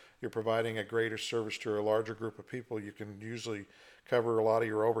more, you're providing a greater service to a larger group of people, you can usually cover a lot of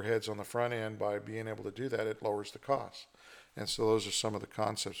your overheads on the front end. By being able to do that, it lowers the cost. And so those are some of the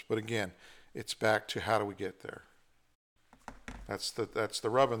concepts. But again, it's back to how do we get there? That's the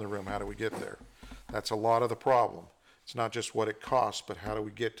rub in the room. How do we get there? That's a lot of the problem. It's not just what it costs, but how do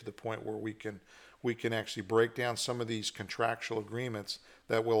we get to the point where we can actually break down some of these contractual agreements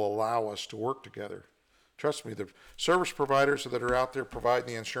that will allow us to work together. Trust me, the service providers that are out there providing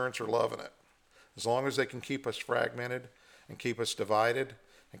the insurance are loving it. As long as they can keep us fragmented and keep us divided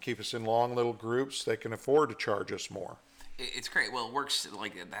and keep us in long little groups, they can afford to charge us more. It's great. Well, it works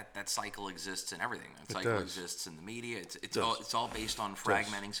like that. That cycle exists in everything. That cycle exists in the media. It's all based on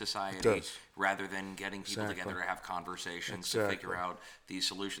fragmenting society rather than getting people together to have conversations to figure out these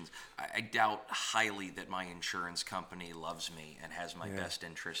solutions. I doubt highly that my insurance company loves me and has my best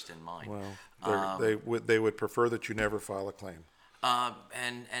interest in mind. Well, they would prefer that you never file a claim.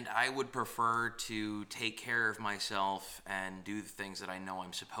 And I would prefer to take care of myself and do the things that I know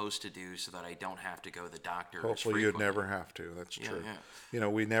I'm supposed to do so that I don't have to go to the doctor. Hopefully you'd never have to. That's true. Yeah.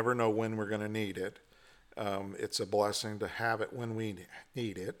 We never know when we're going to need it. It's a blessing to have it when we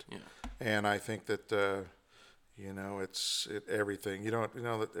need it. Yeah. And I think that, it's everything.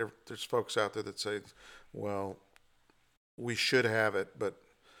 That there's folks out there that say, well, we should have it, but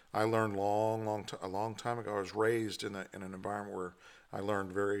I learned a long time ago. I was raised in an environment where I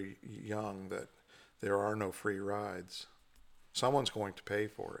learned very young that there are no free rides. Someone's going to pay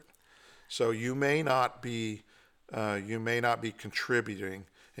for it. So you may not be contributing,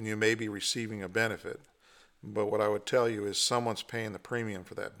 and you may be receiving a benefit. But what I would tell you is someone's paying the premium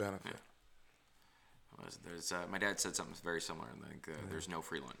for that benefit. Yeah. My dad said something very similar. Like, there's no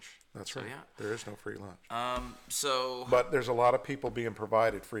free lunch. That's right. Yeah. There is no free lunch. But there's a lot of people being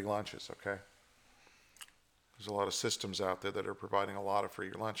provided free lunches. Okay. There's a lot of systems out there that are providing a lot of free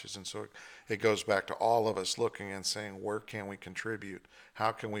lunches, and so it goes back to all of us looking and saying, where can we contribute?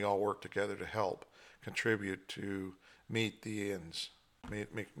 How can we all work together to help contribute to meet the ends,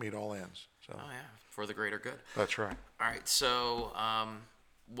 meet all ends? So. Oh yeah, for the greater good. That's right. All right, so.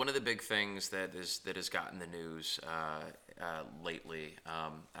 One of the big things that has gotten the news lately,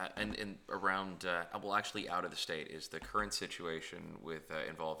 and around actually out of the state, is the current situation with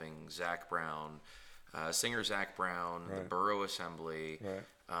involving Zach Brown, singer Zach Brown, right. The Borough Assembly, right.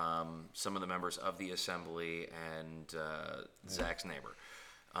 Some of the members of the Assembly, and Zach's neighbor.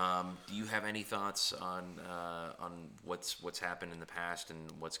 Do you have any thoughts on what's happened in the past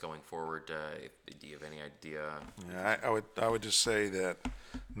and what's going forward? Do you have any idea? Yeah, I would just say that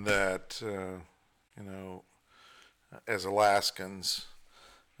as Alaskans,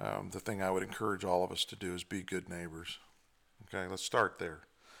 the thing I would encourage all of us to do is be good neighbors. Okay, let's start there.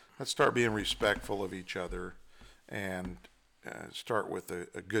 Let's start being respectful of each other, and start with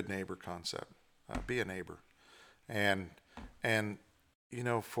a good neighbor concept. Be a neighbor, and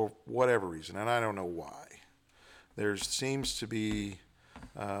for whatever reason, and I don't know why, there seems to be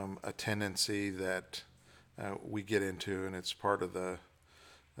a tendency that we get into, and it's part of the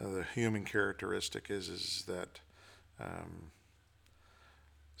human characteristic is that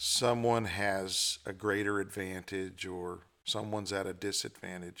someone has a greater advantage or someone's at a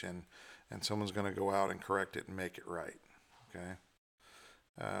disadvantage, and someone's going to go out and correct it and make it right. Okay.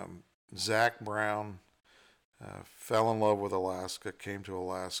 Zach Brown fell in love with Alaska, came to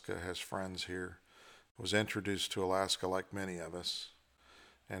Alaska, has friends here, was introduced to Alaska like many of us.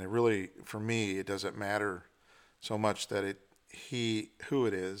 And it really, for me, it doesn't matter so much that who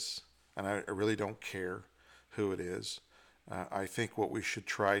it is, and I really don't care who it is. I think what we should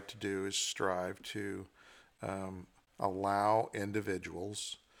try to do is strive to allow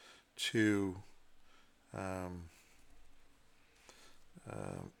individuals to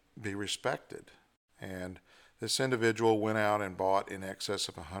be respected. And this individual went out and bought in excess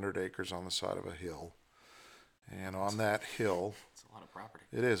of 100 acres on the side of a hill. And on that hill, It's a lot of property.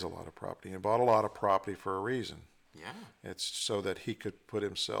 it is a lot of property. He bought a lot of property for a reason. Yeah. It's so that he could put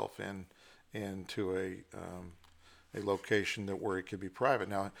himself into a location where it could be private.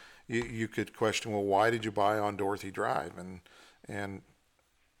 Now, you could question, well, why did you buy on Dorothy Drive? And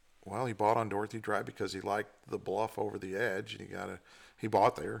well, he bought on Dorothy Drive because he liked the bluff over the edge, and he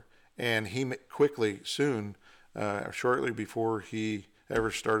bought there, and he quickly, soon, shortly before he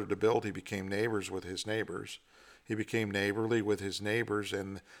ever started to build, he became neighbors with his neighbors. He became neighborly with his neighbors,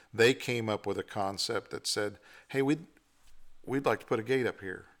 and they came up with a concept that said, "Hey, we'd like to put a gate up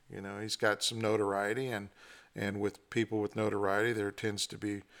here." You know, he's got some notoriety, and with people with notoriety, there tends to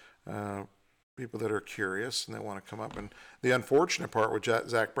be people that are curious and they want to come up. And the unfortunate part with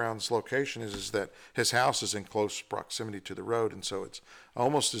Zach Brown's location is that his house is in close proximity to the road, and so it's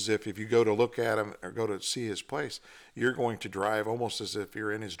almost as if you go to look at him or go to see his place, you're going to drive almost as if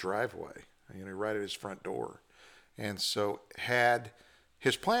you're in his driveway, you know, right at his front door. And so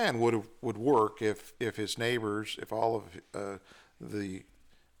his plan would work if his neighbors, if all of the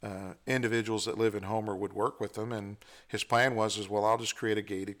individuals that live in Homer would work with them. And his plan was, well, I'll just create a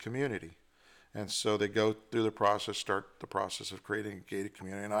gated community. And so they go through the process, start the process of creating a gated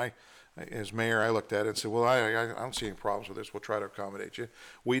community. And I, as mayor, I looked at it and said, well, I don't see any problems with this. We'll try to accommodate you.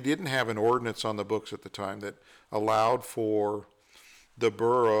 We didn't have an ordinance on the books at the time that allowed for the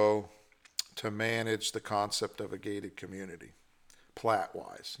borough to manage the concept of a gated community,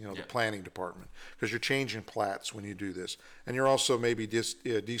 plat-wise, you know, the planning department, because you're changing plats when you do this. And you're also maybe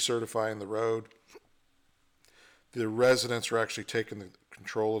decertifying the road. The residents are actually taking the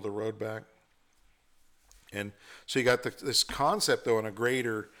control of the road back. And so you got this concept, though, on a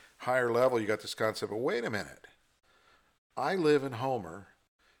greater, higher level, you got this concept of, wait a minute, I live in Homer,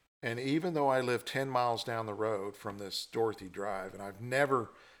 and even though I live 10 miles down the road from this Dorothy Drive, and I've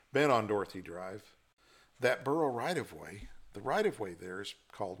never been on Dorothy Drive, that borough right-of-way, the right-of-way there is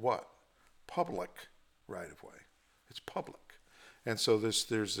called what? Public right-of-way. It's public. And so there's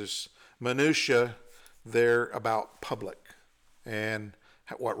this minutia there about public and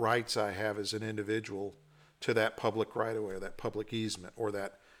what rights I have as an individual to that public right-of-way, or that public easement, or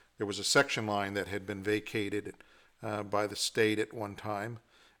that there was a section line that had been vacated by the state at one time,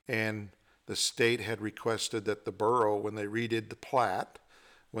 and the state had requested that the borough, when they redid the plat,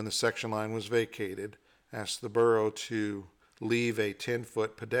 when the section line was vacated, asked the borough to leave a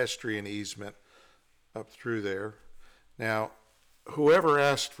 10-foot pedestrian easement up through there. Now, whoever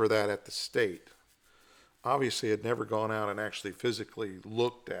asked for that at the state obviously had never gone out and actually physically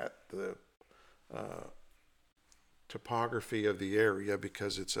looked at the topography of the area,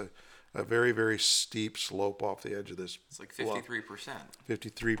 because it's a very, very steep slope off the edge of this. It's like 53%.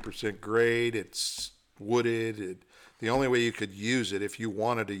 53% grade. It's wooded. The only way you could use it, if you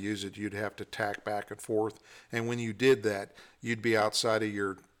wanted to use it, you'd have to tack back and forth. And when you did that, you'd be outside of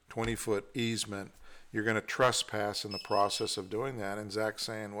your 20-foot easement. You're going to trespass in the process of doing that. And Zach's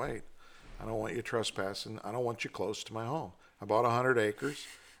saying, wait, I don't want you trespassing. I don't want you close to my home. I bought 100 acres.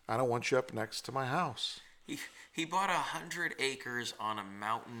 I don't want you up next to my house. He bought 100 acres on a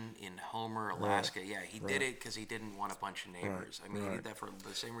mountain in Homer, Alaska. Right. Yeah, he did it because he didn't want a bunch of neighbors. Right. I mean, he did that for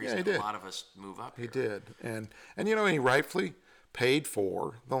the same reason a lot of us move up here. He did. And you know, he rightfully paid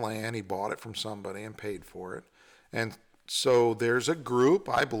for the land. He bought it from somebody and paid for it. And so there's a group,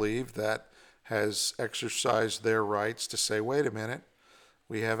 I believe, that has exercised their rights to say, wait a minute,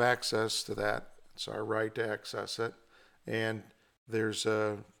 we have access to that. It's our right to access it. And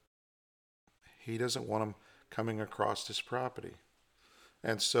he doesn't want them coming across his property.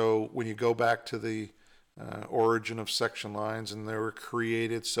 And so when you go back to the origin of section lines, and they were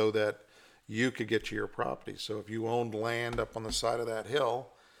created so that you could get to your property. So if you owned land up on the side of that hill,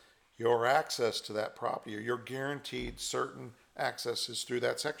 your access to that property, or you're guaranteed certain accesses through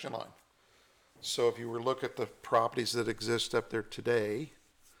that section line. So if you were to look at the properties that exist up there today,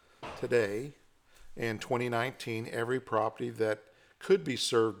 in 2019, every property that could be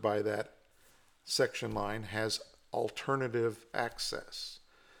served by that section line has alternative access.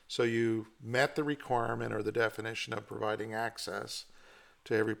 So you met the requirement or the definition of providing access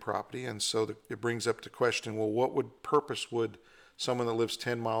to every property, and so it brings up the question, well, what purpose would someone that lives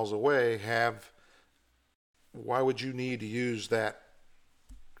 10 miles away have? Why would you need to use that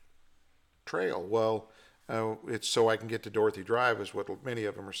trail? Well, it's so I can get to Dorothy Drive, is what many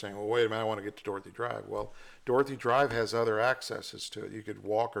of them are saying. Well, wait a minute, I want to get to Dorothy Drive. Well, Dorothy Drive has other accesses to it. You could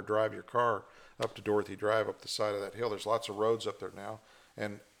walk or drive your car up to Dorothy Drive, up the side of that hill. There's lots of roads up there now,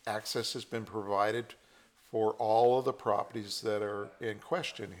 and access has been provided for all of the properties that are in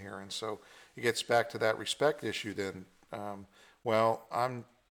question here. And so it gets back to that respect issue then. Well, I'm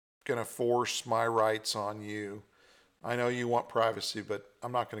going to force my rights on you. I know you want privacy, but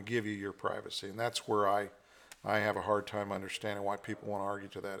I'm not going to give you your privacy. And that's where I have a hard time understanding why people want to argue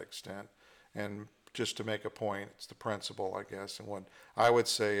to that extent. And just to make a point, it's the principle, I guess. And what I would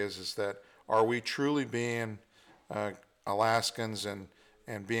say is that are we truly being Alaskans and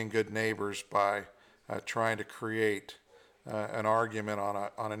being good neighbors by trying to create an argument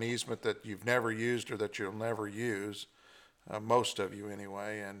on an easement that you've never used or that you'll never use, most of you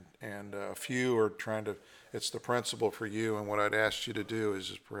anyway, and a few are trying to, it's the principle for you, and what I'd ask you to do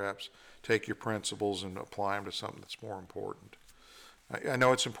is perhaps take your principles and apply them to something that's more important. I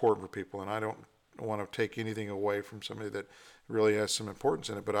know it's important for people, and I don't want to take anything away from somebody that really has some importance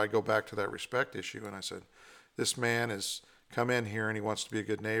in it, but I go back to that respect issue, and I said, this man has come in here and he wants to be a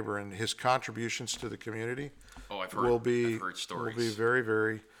good neighbor, and his contributions to the community I've will be stories. very,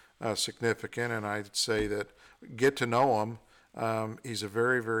 very significant. And I'd say that get to know him. He's a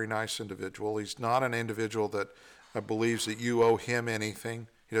very, very nice individual. He's not an individual that believes that you owe him anything.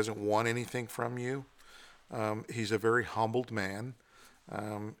 He doesn't want anything from you. He's a very humbled man.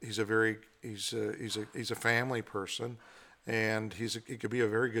 He's a family person, and he could be a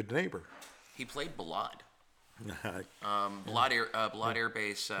very good neighbor. He played Balad. Balad Air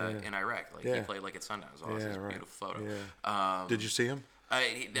Base in Iraq. He played at Sundance. It's a beautiful photo. Yeah. Did you see him?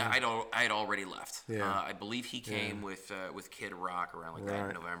 I had already left. I believe he came with Kid Rock around that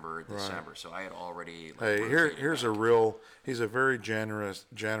in November or December. So I had already. Hey, here's he's a very generous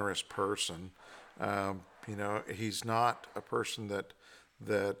person. He's not a person that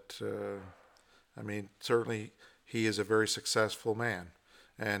certainly he is a very successful man,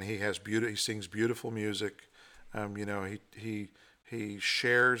 and he sings beautiful music. He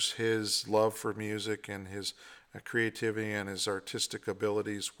shares his love for music and his creativity and his artistic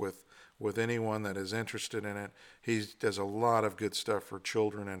abilities with anyone that is interested in it. He does a lot of good stuff for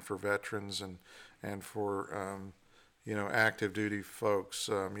children and for veterans and for active duty folks.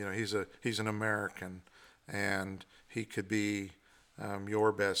 He's an American, and he could be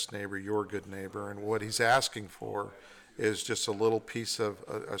your best neighbor, your good neighbor. And what he's asking for is just a little piece of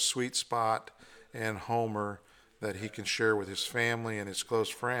a sweet spot in Homer that he can share with his family and his close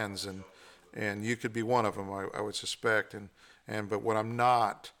friends, and you could be one of them, I would suspect. But what I'm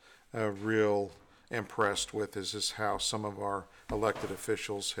not real impressed with is how some of our elected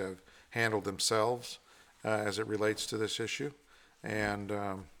officials have handled themselves as it relates to this issue. And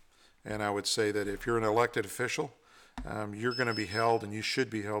I would say that if you're an elected official, you're going to be held, and you should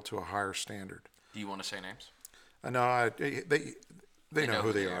be held to a higher standard. Do you want to say names? No, they know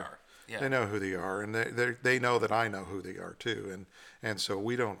who they are. Yeah. They know who they are, and they know that I know who they are too, and so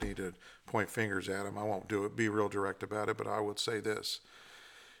we don't need to point fingers at them. I won't be real direct about it, but I would say this.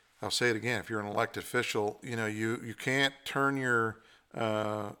 I'll say it again. If you're an elected official, you can't turn your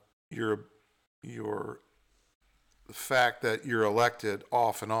fact that you're elected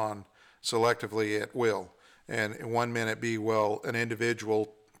off and on selectively at will, and in 1 minute be an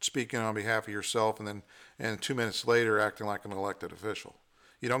individual speaking on behalf of yourself, and 2 minutes later acting like an elected official.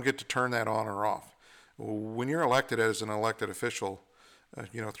 You don't get to turn that on or off. When you're elected as an elected official,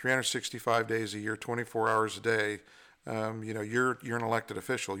 365 days a year, 24 hours a day, you're an elected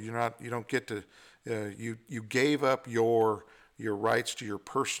official. You don't get to. You gave up your rights to your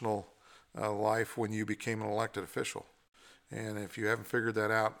personal life when you became an elected official. And if you haven't figured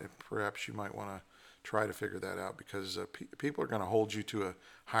that out, perhaps you might want to try to figure that out, because people are going to hold you to a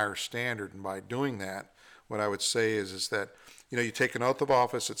higher standard. And by doing that, what I would say is that you take an oath of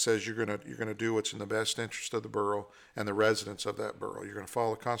office that says you're going to do what's in the best interest of the borough and the residents of that borough. You're going to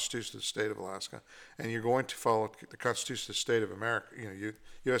follow the Constitution of the state of Alaska, and you're going to follow the Constitution of the state of America,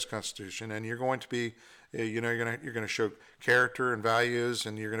 U.S. Constitution, and you're going to be, you're going to show character and values,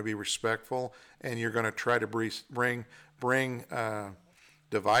 and you're going to be respectful, and you're going to try to bring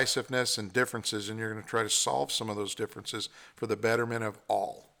divisiveness and differences, and you're going to try to solve some of those differences for the betterment of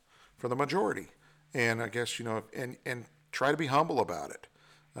all, for the majority. And I guess, and try to be humble about it.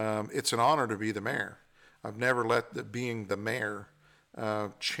 It's an honor to be the mayor. I've never let being the mayor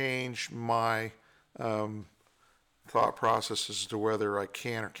change my thought process as to whether I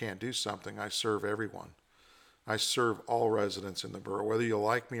can or can't do something. I serve everyone. I serve all residents in the borough. Whether you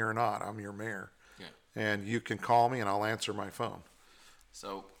like me or not, I'm your mayor. Yeah. And you can call me and I'll answer my phone.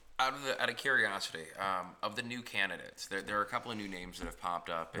 So, out of curiosity, of the new candidates, there are a couple of new names that have popped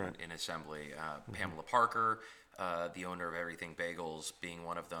up in Assembly. Pamela Parker, the owner of Everything Bagels, being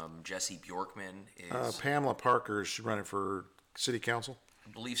one of them. Jesse Bjorkman is, Pamela Parker is running for city council.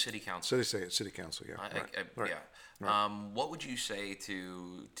 I believe, city council. City council, yeah. Yeah. Right. What would you say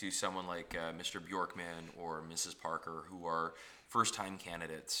to someone like Mr. Bjorkman or Mrs. Parker, who are first-time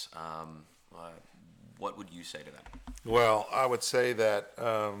candidates? What would you say to them? Well, I would say that,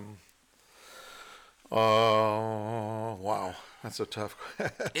 wow, that's a tough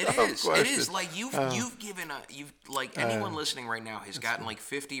It is. question. It is. Like you've given anyone listening right now has gotten like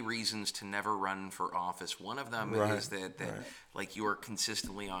 50 reasons to never run for office. One of them is that like you are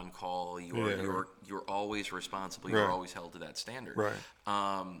consistently on call. You're always responsible. You're always held to that standard. Right.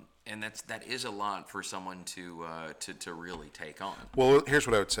 And that is a lot for someone to really take on. Well, here's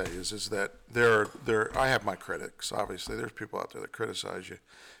what I would say is that there I have my critics. Obviously, there's people out there that criticize you.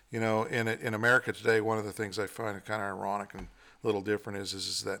 You know, in America today, one of the things I find kind of ironic and a little different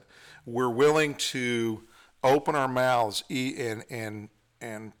is that we're willing to open our mouths and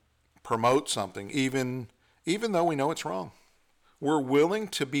promote something even though we know it's wrong. We're willing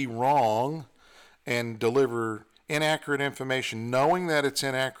to be wrong and deliver inaccurate information, knowing that it's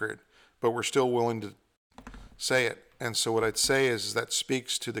inaccurate, but we're still willing to say it. And so what I'd say is that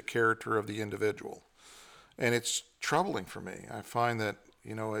speaks to the character of the individual. And it's troubling for me. I find that,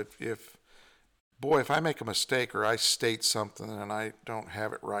 you know, if I make a mistake or I state something and I don't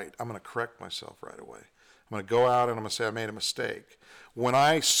have it right, I'm going to correct myself right away. I'm going to go out and I'm going to say I made a mistake. When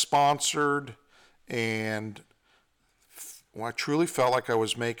I sponsored and I truly felt like I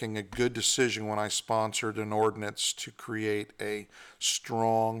was making a good decision when I sponsored an ordinance to create a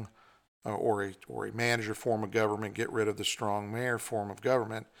strong or a manager form of government, get rid of the strong mayor form of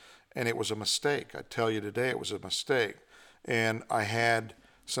government, and it was a mistake. I tell you today it was a mistake. And I had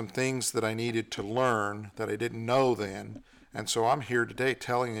some things that I needed to learn that I didn't know then. And so I'm here today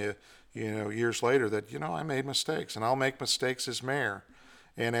telling you, you know, years later that, you know, I made mistakes and I'll make mistakes as mayor.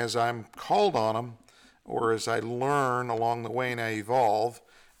 And as I'm called on them, or as I learn along the way and I evolve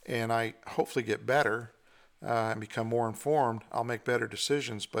and I hopefully get better and become more informed, I'll make better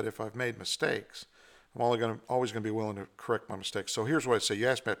decisions. But if I've made mistakes, I'm always going to be willing to correct my mistakes. So here's what I'd say. You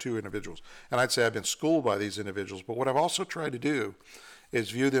asked about two individuals, and I'd say I've been schooled by these individuals. But what I've also tried to do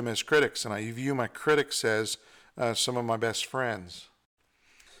is view them as critics, and I view my critics as some of my best friends.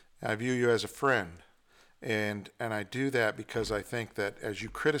 I view you as a friend, and I do that because I think that as you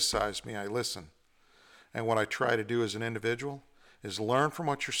criticize me, I listen. And what I try to do as an individual is learn from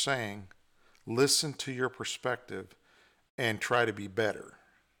what you're saying, listen to your perspective, and try to be better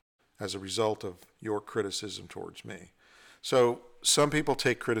as a result of your criticism towards me. So some people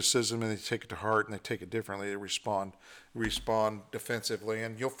take criticism and they take it to heart and they take it differently. They respond defensively,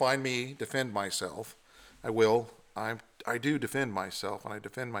 and you'll find me defend myself. I will. I do defend myself and I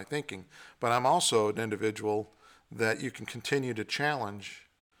defend my thinking, but I'm also an individual that you can continue to challenge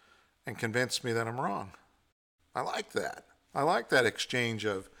and convince me that I'm wrong. I like that. I like that exchange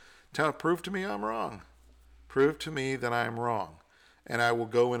of prove to me I'm wrong. Prove to me that I'm wrong. And I will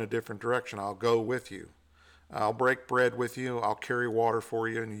go in a different direction. I'll go with you. I'll break bread with you. I'll carry water for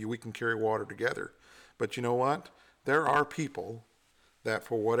you, and we can carry water together. But you know what? There are people that,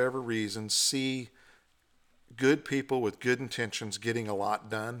 for whatever reason, see good people with good intentions getting a lot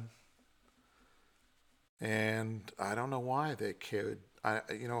done. And I don't know why they could.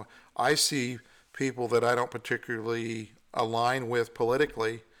 I see people that I don't particularly align with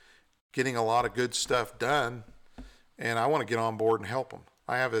politically getting a lot of good stuff done, and I want to get on board and help them.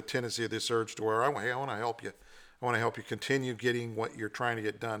 I have a tendency of this urge to where I want to help you. I want to help you continue getting what you're trying to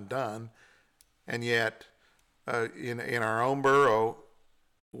get done. And yet, in our own borough,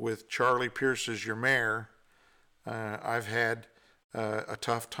 with Charlie Pierce as your mayor, I've had a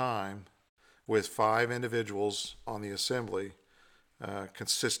tough time with 5 individuals on the assembly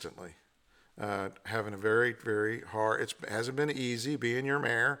consistently. Having a very, very hard, it hasn't been easy being your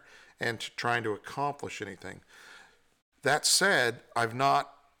mayor and trying to accomplish anything. That said, I've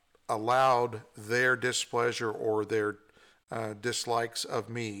not allowed their displeasure or their dislikes of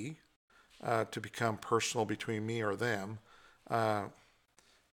me to become personal between me or them.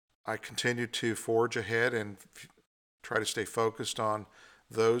 I continue to forge ahead and try to stay focused on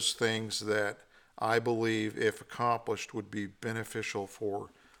those things that I believe, if accomplished, would be beneficial for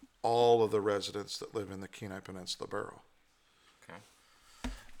all of the residents that live in the Kenai Peninsula Borough. Okay.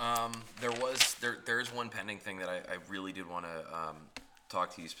 There's one pending thing that I really did want to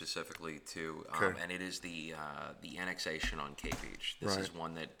talk to you specifically to, Okay. and it is the annexation on Cape Beach. This is Right.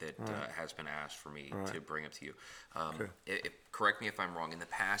 one that has been asked for me Right. to bring up to you. Okay. Correct me if I'm wrong. In the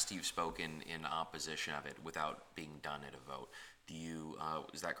past, you've spoken in opposition of it without being done at a vote. Do you?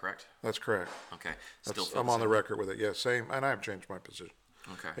 Is that correct? That's correct. Okay. Still feel I'm the on the same? record with it. Yes, same, and I have changed my position.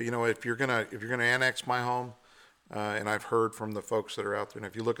 Okay. You know, if you're gonna annex my home, and I've heard from the folks that are out there, and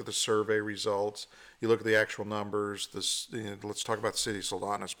if you look at the survey results, you look at the actual numbers. Let's talk about the city of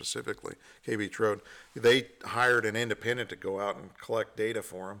Soldotna specifically, K Beach Road. They hired an independent to go out and collect data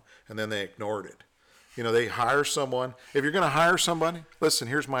for them, and then they ignored it. You know, they hire someone. If you're going to hire somebody, listen,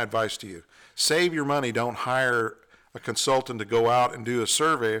 here's my advice to you. Save your money. Don't hire a consultant to go out and do a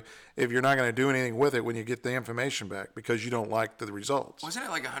survey if you're not going to do anything with it when you get the information back because you don't like the results. Wasn't it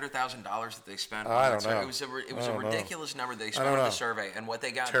like $100,000 that they spent? I on don't that survey? know. It was a ridiculous number they spent don't on the know. survey, and what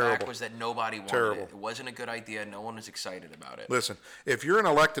they got back Terrible. was that nobody wanted Terrible. it. It wasn't a good idea. No one was excited about it. Listen, if you're an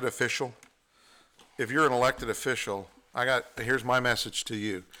elected official, here's my message to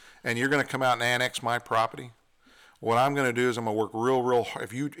you, and you're going to come out and annex my property, what I'm going to do is I'm going to work real hard.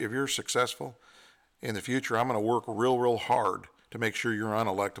 If you're successful in the future, I'm going to work real hard to make sure you're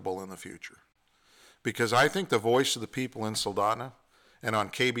unelectable in the future. Because I think the voice of the people in Soldotna, and on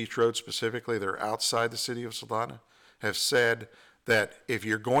K Beach Road specifically, they're outside the city of Soldotna, have said that if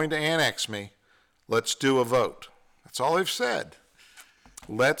you're going to annex me, let's do a vote. That's all they've said.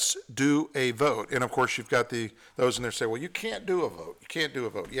 Let's do a vote. And of course, you've got those in there say, well, you can't do a vote. You can't do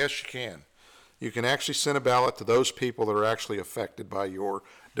a vote. Yes, you can. You can actually send a ballot to those people that are actually affected by your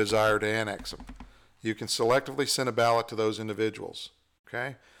desire to annex them. You can selectively send a ballot to those individuals.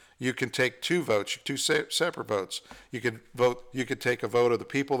 Okay? You can take two votes, two separate votes. You could take a vote of the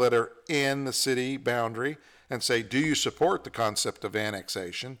people that are in the city boundary and say, do you support the concept of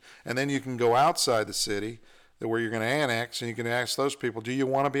annexation? And then you can go outside the city where you're going to annex, and you can ask those people, do you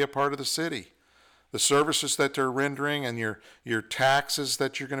want to be a part of the city? The services that they're rendering and your taxes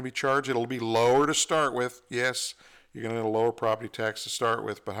that you're going to be charged, it'll be lower to start with. Yes, you're going to get a lower property tax to start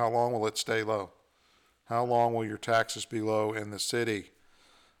with, but how long will it stay low? How long will your taxes be low in the city?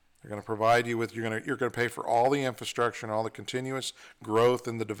 They're going to provide you with, you're going to pay for all the infrastructure and all the continuous growth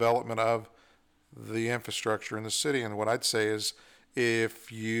and the development of the infrastructure in the city. And what I'd say is,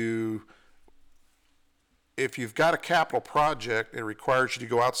 if you've got a capital project, it requires you to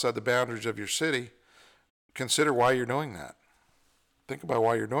go outside the boundaries of your city, consider why you're doing that. Think about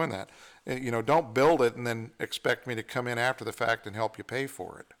why you're doing that. And, you know, don't build it and then expect me to come in after the fact and help you pay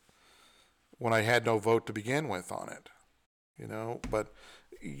for it when I had no vote to begin with on it. You know, but,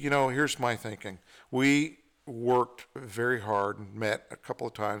 you know, here's my thinking. We worked very hard and met a couple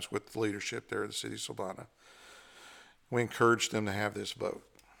of times with the leadership there at the city of Soldotna. We encouraged them to have this vote.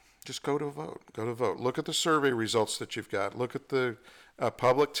 Just go to a vote. Go to vote. Look at the survey results that you've got. Look at the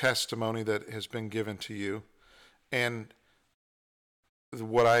public testimony that has been given to you. And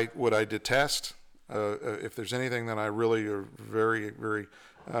what I detest, if there's anything that I really are very, very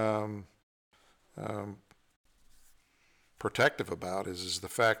protective about, is the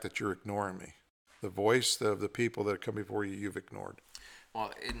fact that you're ignoring me. The voice of the people that come before you, you've ignored.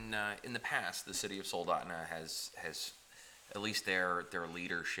 Well, in the past, the city of Soldotna has at least their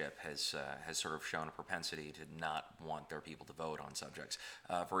leadership has sort of shown a propensity to not want their people to vote on subjects.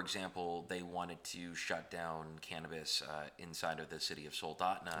 For example, they wanted to shut down cannabis inside of the city of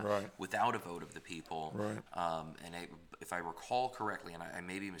Soldotna Right. without a vote of the people. Right. If I recall correctly, and I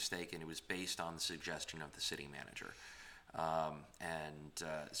may be mistaken, it was based on the suggestion of the city manager.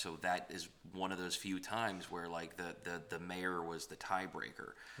 So that is one of those few times where, like, the mayor was the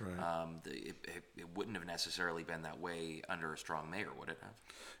tiebreaker. Right. It wouldn't have necessarily been that way under a strong mayor, would it have?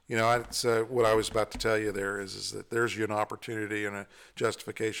 You know, what I was about to tell you there is that there's an opportunity and a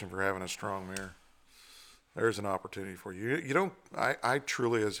justification for having a strong mayor. There's an opportunity for you. You don't. I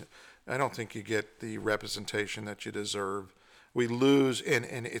truly, I don't think you get the representation that you deserve. We lose, and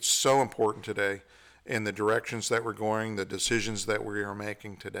it's so important today in the directions that we're going, the decisions that we are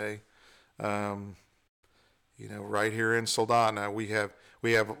making today. You know, right here in Soldotna, we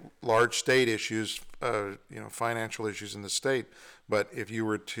have large state issues, financial issues in the state. But if you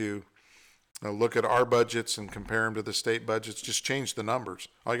were to look at our budgets and compare them to the state budgets, just change the numbers.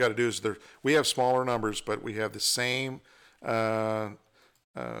 All you got to do is we have smaller numbers, but we have the same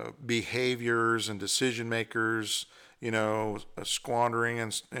behaviors and decision makers squandering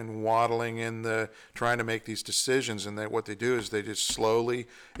and waddling in trying to make these decisions. And what they do is they just slowly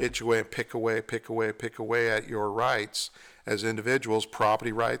itch away and pick away at your rights as individuals,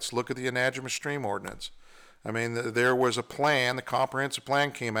 property rights. Look at the Anadromous Stream Ordinance. I mean, there was a plan, the comprehensive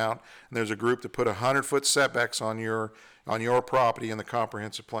plan came out, and there's a group that put 100-foot setbacks on your property in the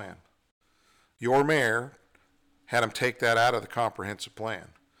comprehensive plan. Your mayor had them take that out of the comprehensive plan.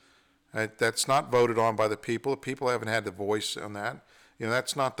 That's not voted on by the people. The people haven't had the voice on that.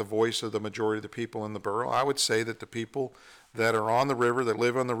 That's not the voice of the majority of the people in the borough. I would say that the people that are on the river, that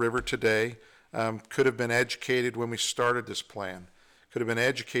live on the river today, could have been educated when we started this plan. Could have been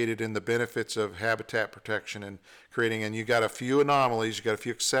educated in the benefits of habitat protection and creating, and you got a few anomalies, you got a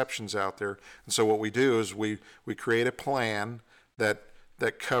few exceptions out there. And so what we do is we create a plan that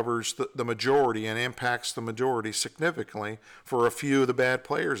covers the majority and impacts the majority significantly for a few of the bad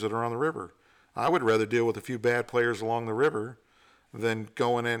players that are on the river. I would rather deal with a few bad players along the river than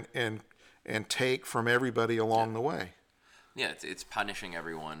going in and take from everybody along the way. Yeah, it's punishing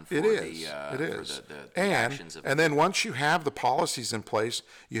everyone for it is. The actions of. And then once you have the policies in place,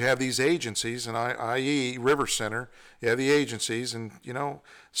 you have these agencies, and i.e. River Center, you have the agencies, and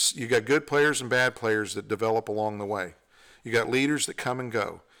you got good players and bad players that develop along the way. You got leaders that come and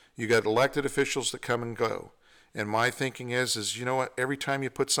go. You got elected officials that come and go. And my thinking is what? Every time you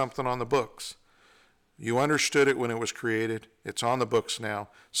put something on the books, you understood it when it was created. It's on the books now.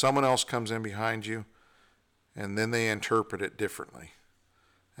 Someone else comes in behind you, and then they interpret it differently.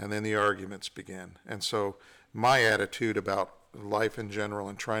 And then the arguments begin. And so my attitude about life in general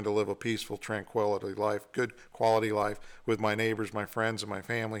and trying to live a peaceful, tranquility life, good quality life with my neighbors, my friends, and my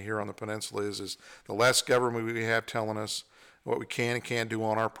family here on the peninsula is the less government we have telling us what we can and can't do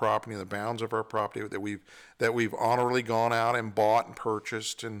on our property, the bounds of our property that we've honorably gone out and bought and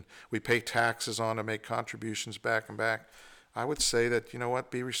purchased, and we pay taxes on to make contributions back and back. I would say that,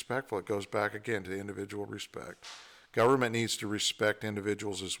 be respectful. It goes back again to the individual respect. Government needs to respect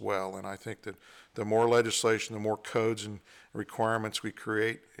individuals as well, and I think that the more legislation, the more codes and requirements we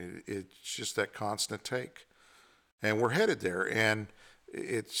create, it's just that constant take. And we're headed there, and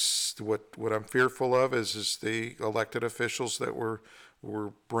it's what I'm fearful of is the elected officials that we're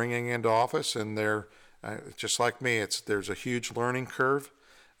bringing into office, and they're just like me. There's a huge learning curve.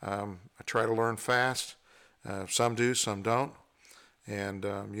 I try to learn fast. Some do, some don't. And,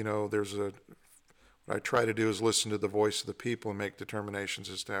 what I try to do is listen to the voice of the people and make determinations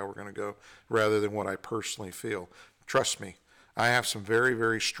as to how we're going to go rather than what I personally feel. Trust me, I have some very,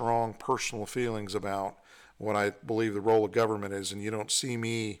 very strong personal feelings about what I believe the role of government is, and you don't see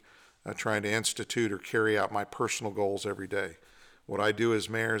me trying to institute or carry out my personal goals every day. What I do as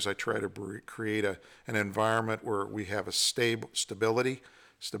mayor is I try to create an environment where we have a stability,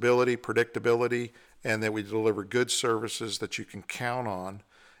 predictability, and that we deliver good services that you can count on,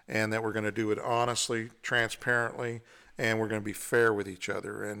 and that we're going to do it honestly, transparently, and we're going to be fair with each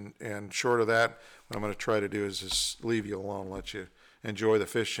other. And short of that, what I'm going to try to do is just leave you alone, let you enjoy the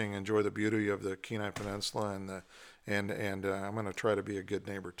fishing, enjoy the beauty of the Kenai Peninsula, and I'm going to try to be a good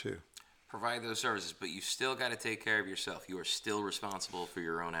neighbor too. Provide those services, but you still got to take care of yourself. You are still responsible for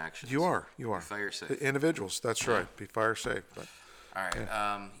your own actions. You are. Be fire safe. Individuals, that's right. Be fire safe. But, all right.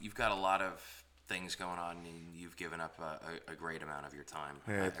 Yeah. You've got a lot of things going on, and you've given up a great amount of your time.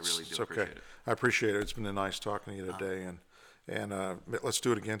 Yeah, I really do appreciate it. I appreciate it. It's been nice talking to you today, and let's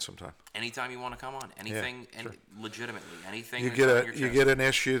do it again sometime. Anytime you want to come on, anything, sure. Legitimately, anything. You get an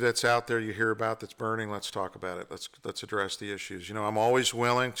issue that's out there you hear about that's burning. Let's talk about it. Let's address the issues. I'm always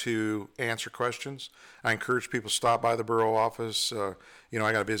willing to answer questions. I encourage people to stop by the borough office. I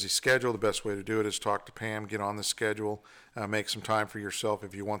got a busy schedule. The best way to do it is talk to Pam, get on the schedule, make some time for yourself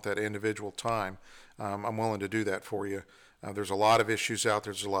if you want that individual time. I'm willing to do that for you. There's a lot of issues out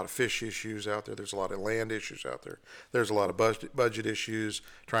there. There's a lot of fish issues out there. There's a lot of land issues out there. There's a lot of budget issues,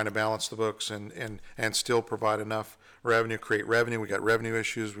 trying to balance the books and still provide enough revenue, create revenue. We got revenue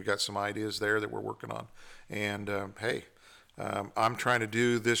issues. We got some ideas there that we're working on. And I'm trying to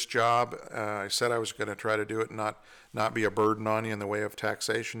do this job. I said I was going to try to do it and not be a burden on you in the way of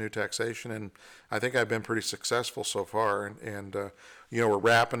new taxation. And I think I've been pretty successful so far. And we're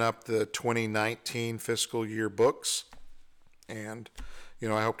wrapping up the 2019 fiscal year books. And,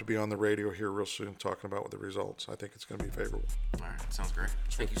 I hope to be on the radio here real soon talking about the results. I think it's going to be favorable. All right, sounds great.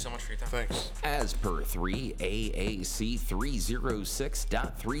 Thank you so much for your time. Thanks. As per 3AAC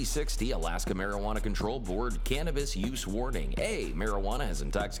 306.360 Alaska Marijuana Control Board Cannabis Use Warning. A. Marijuana has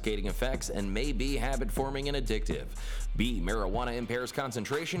intoxicating effects and may be habit-forming and addictive. B. Marijuana impairs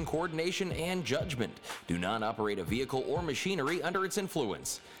concentration, coordination, and judgment. Do not operate a vehicle or machinery under its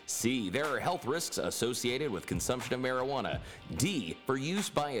influence. C. There are health risks associated with consumption of marijuana. D. For use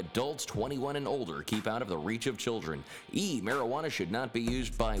by adults 21 and older, keep out of the reach of children. E. Marijuana should not be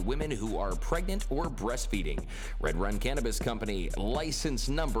used by women who are pregnant or breastfeeding. Red Run Cannabis Company, license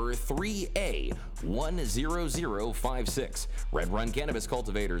number 3A10056. Red Run Cannabis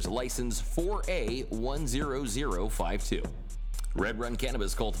Cultivators, license 4A10052. Red Run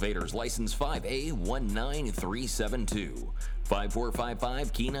Cannabis Cultivators, license 5A19372.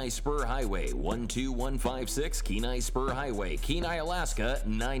 5455 Kenai Spur Highway, 12156 Kenai Spur Highway, Kenai, Alaska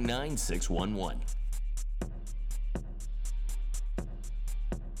 99611.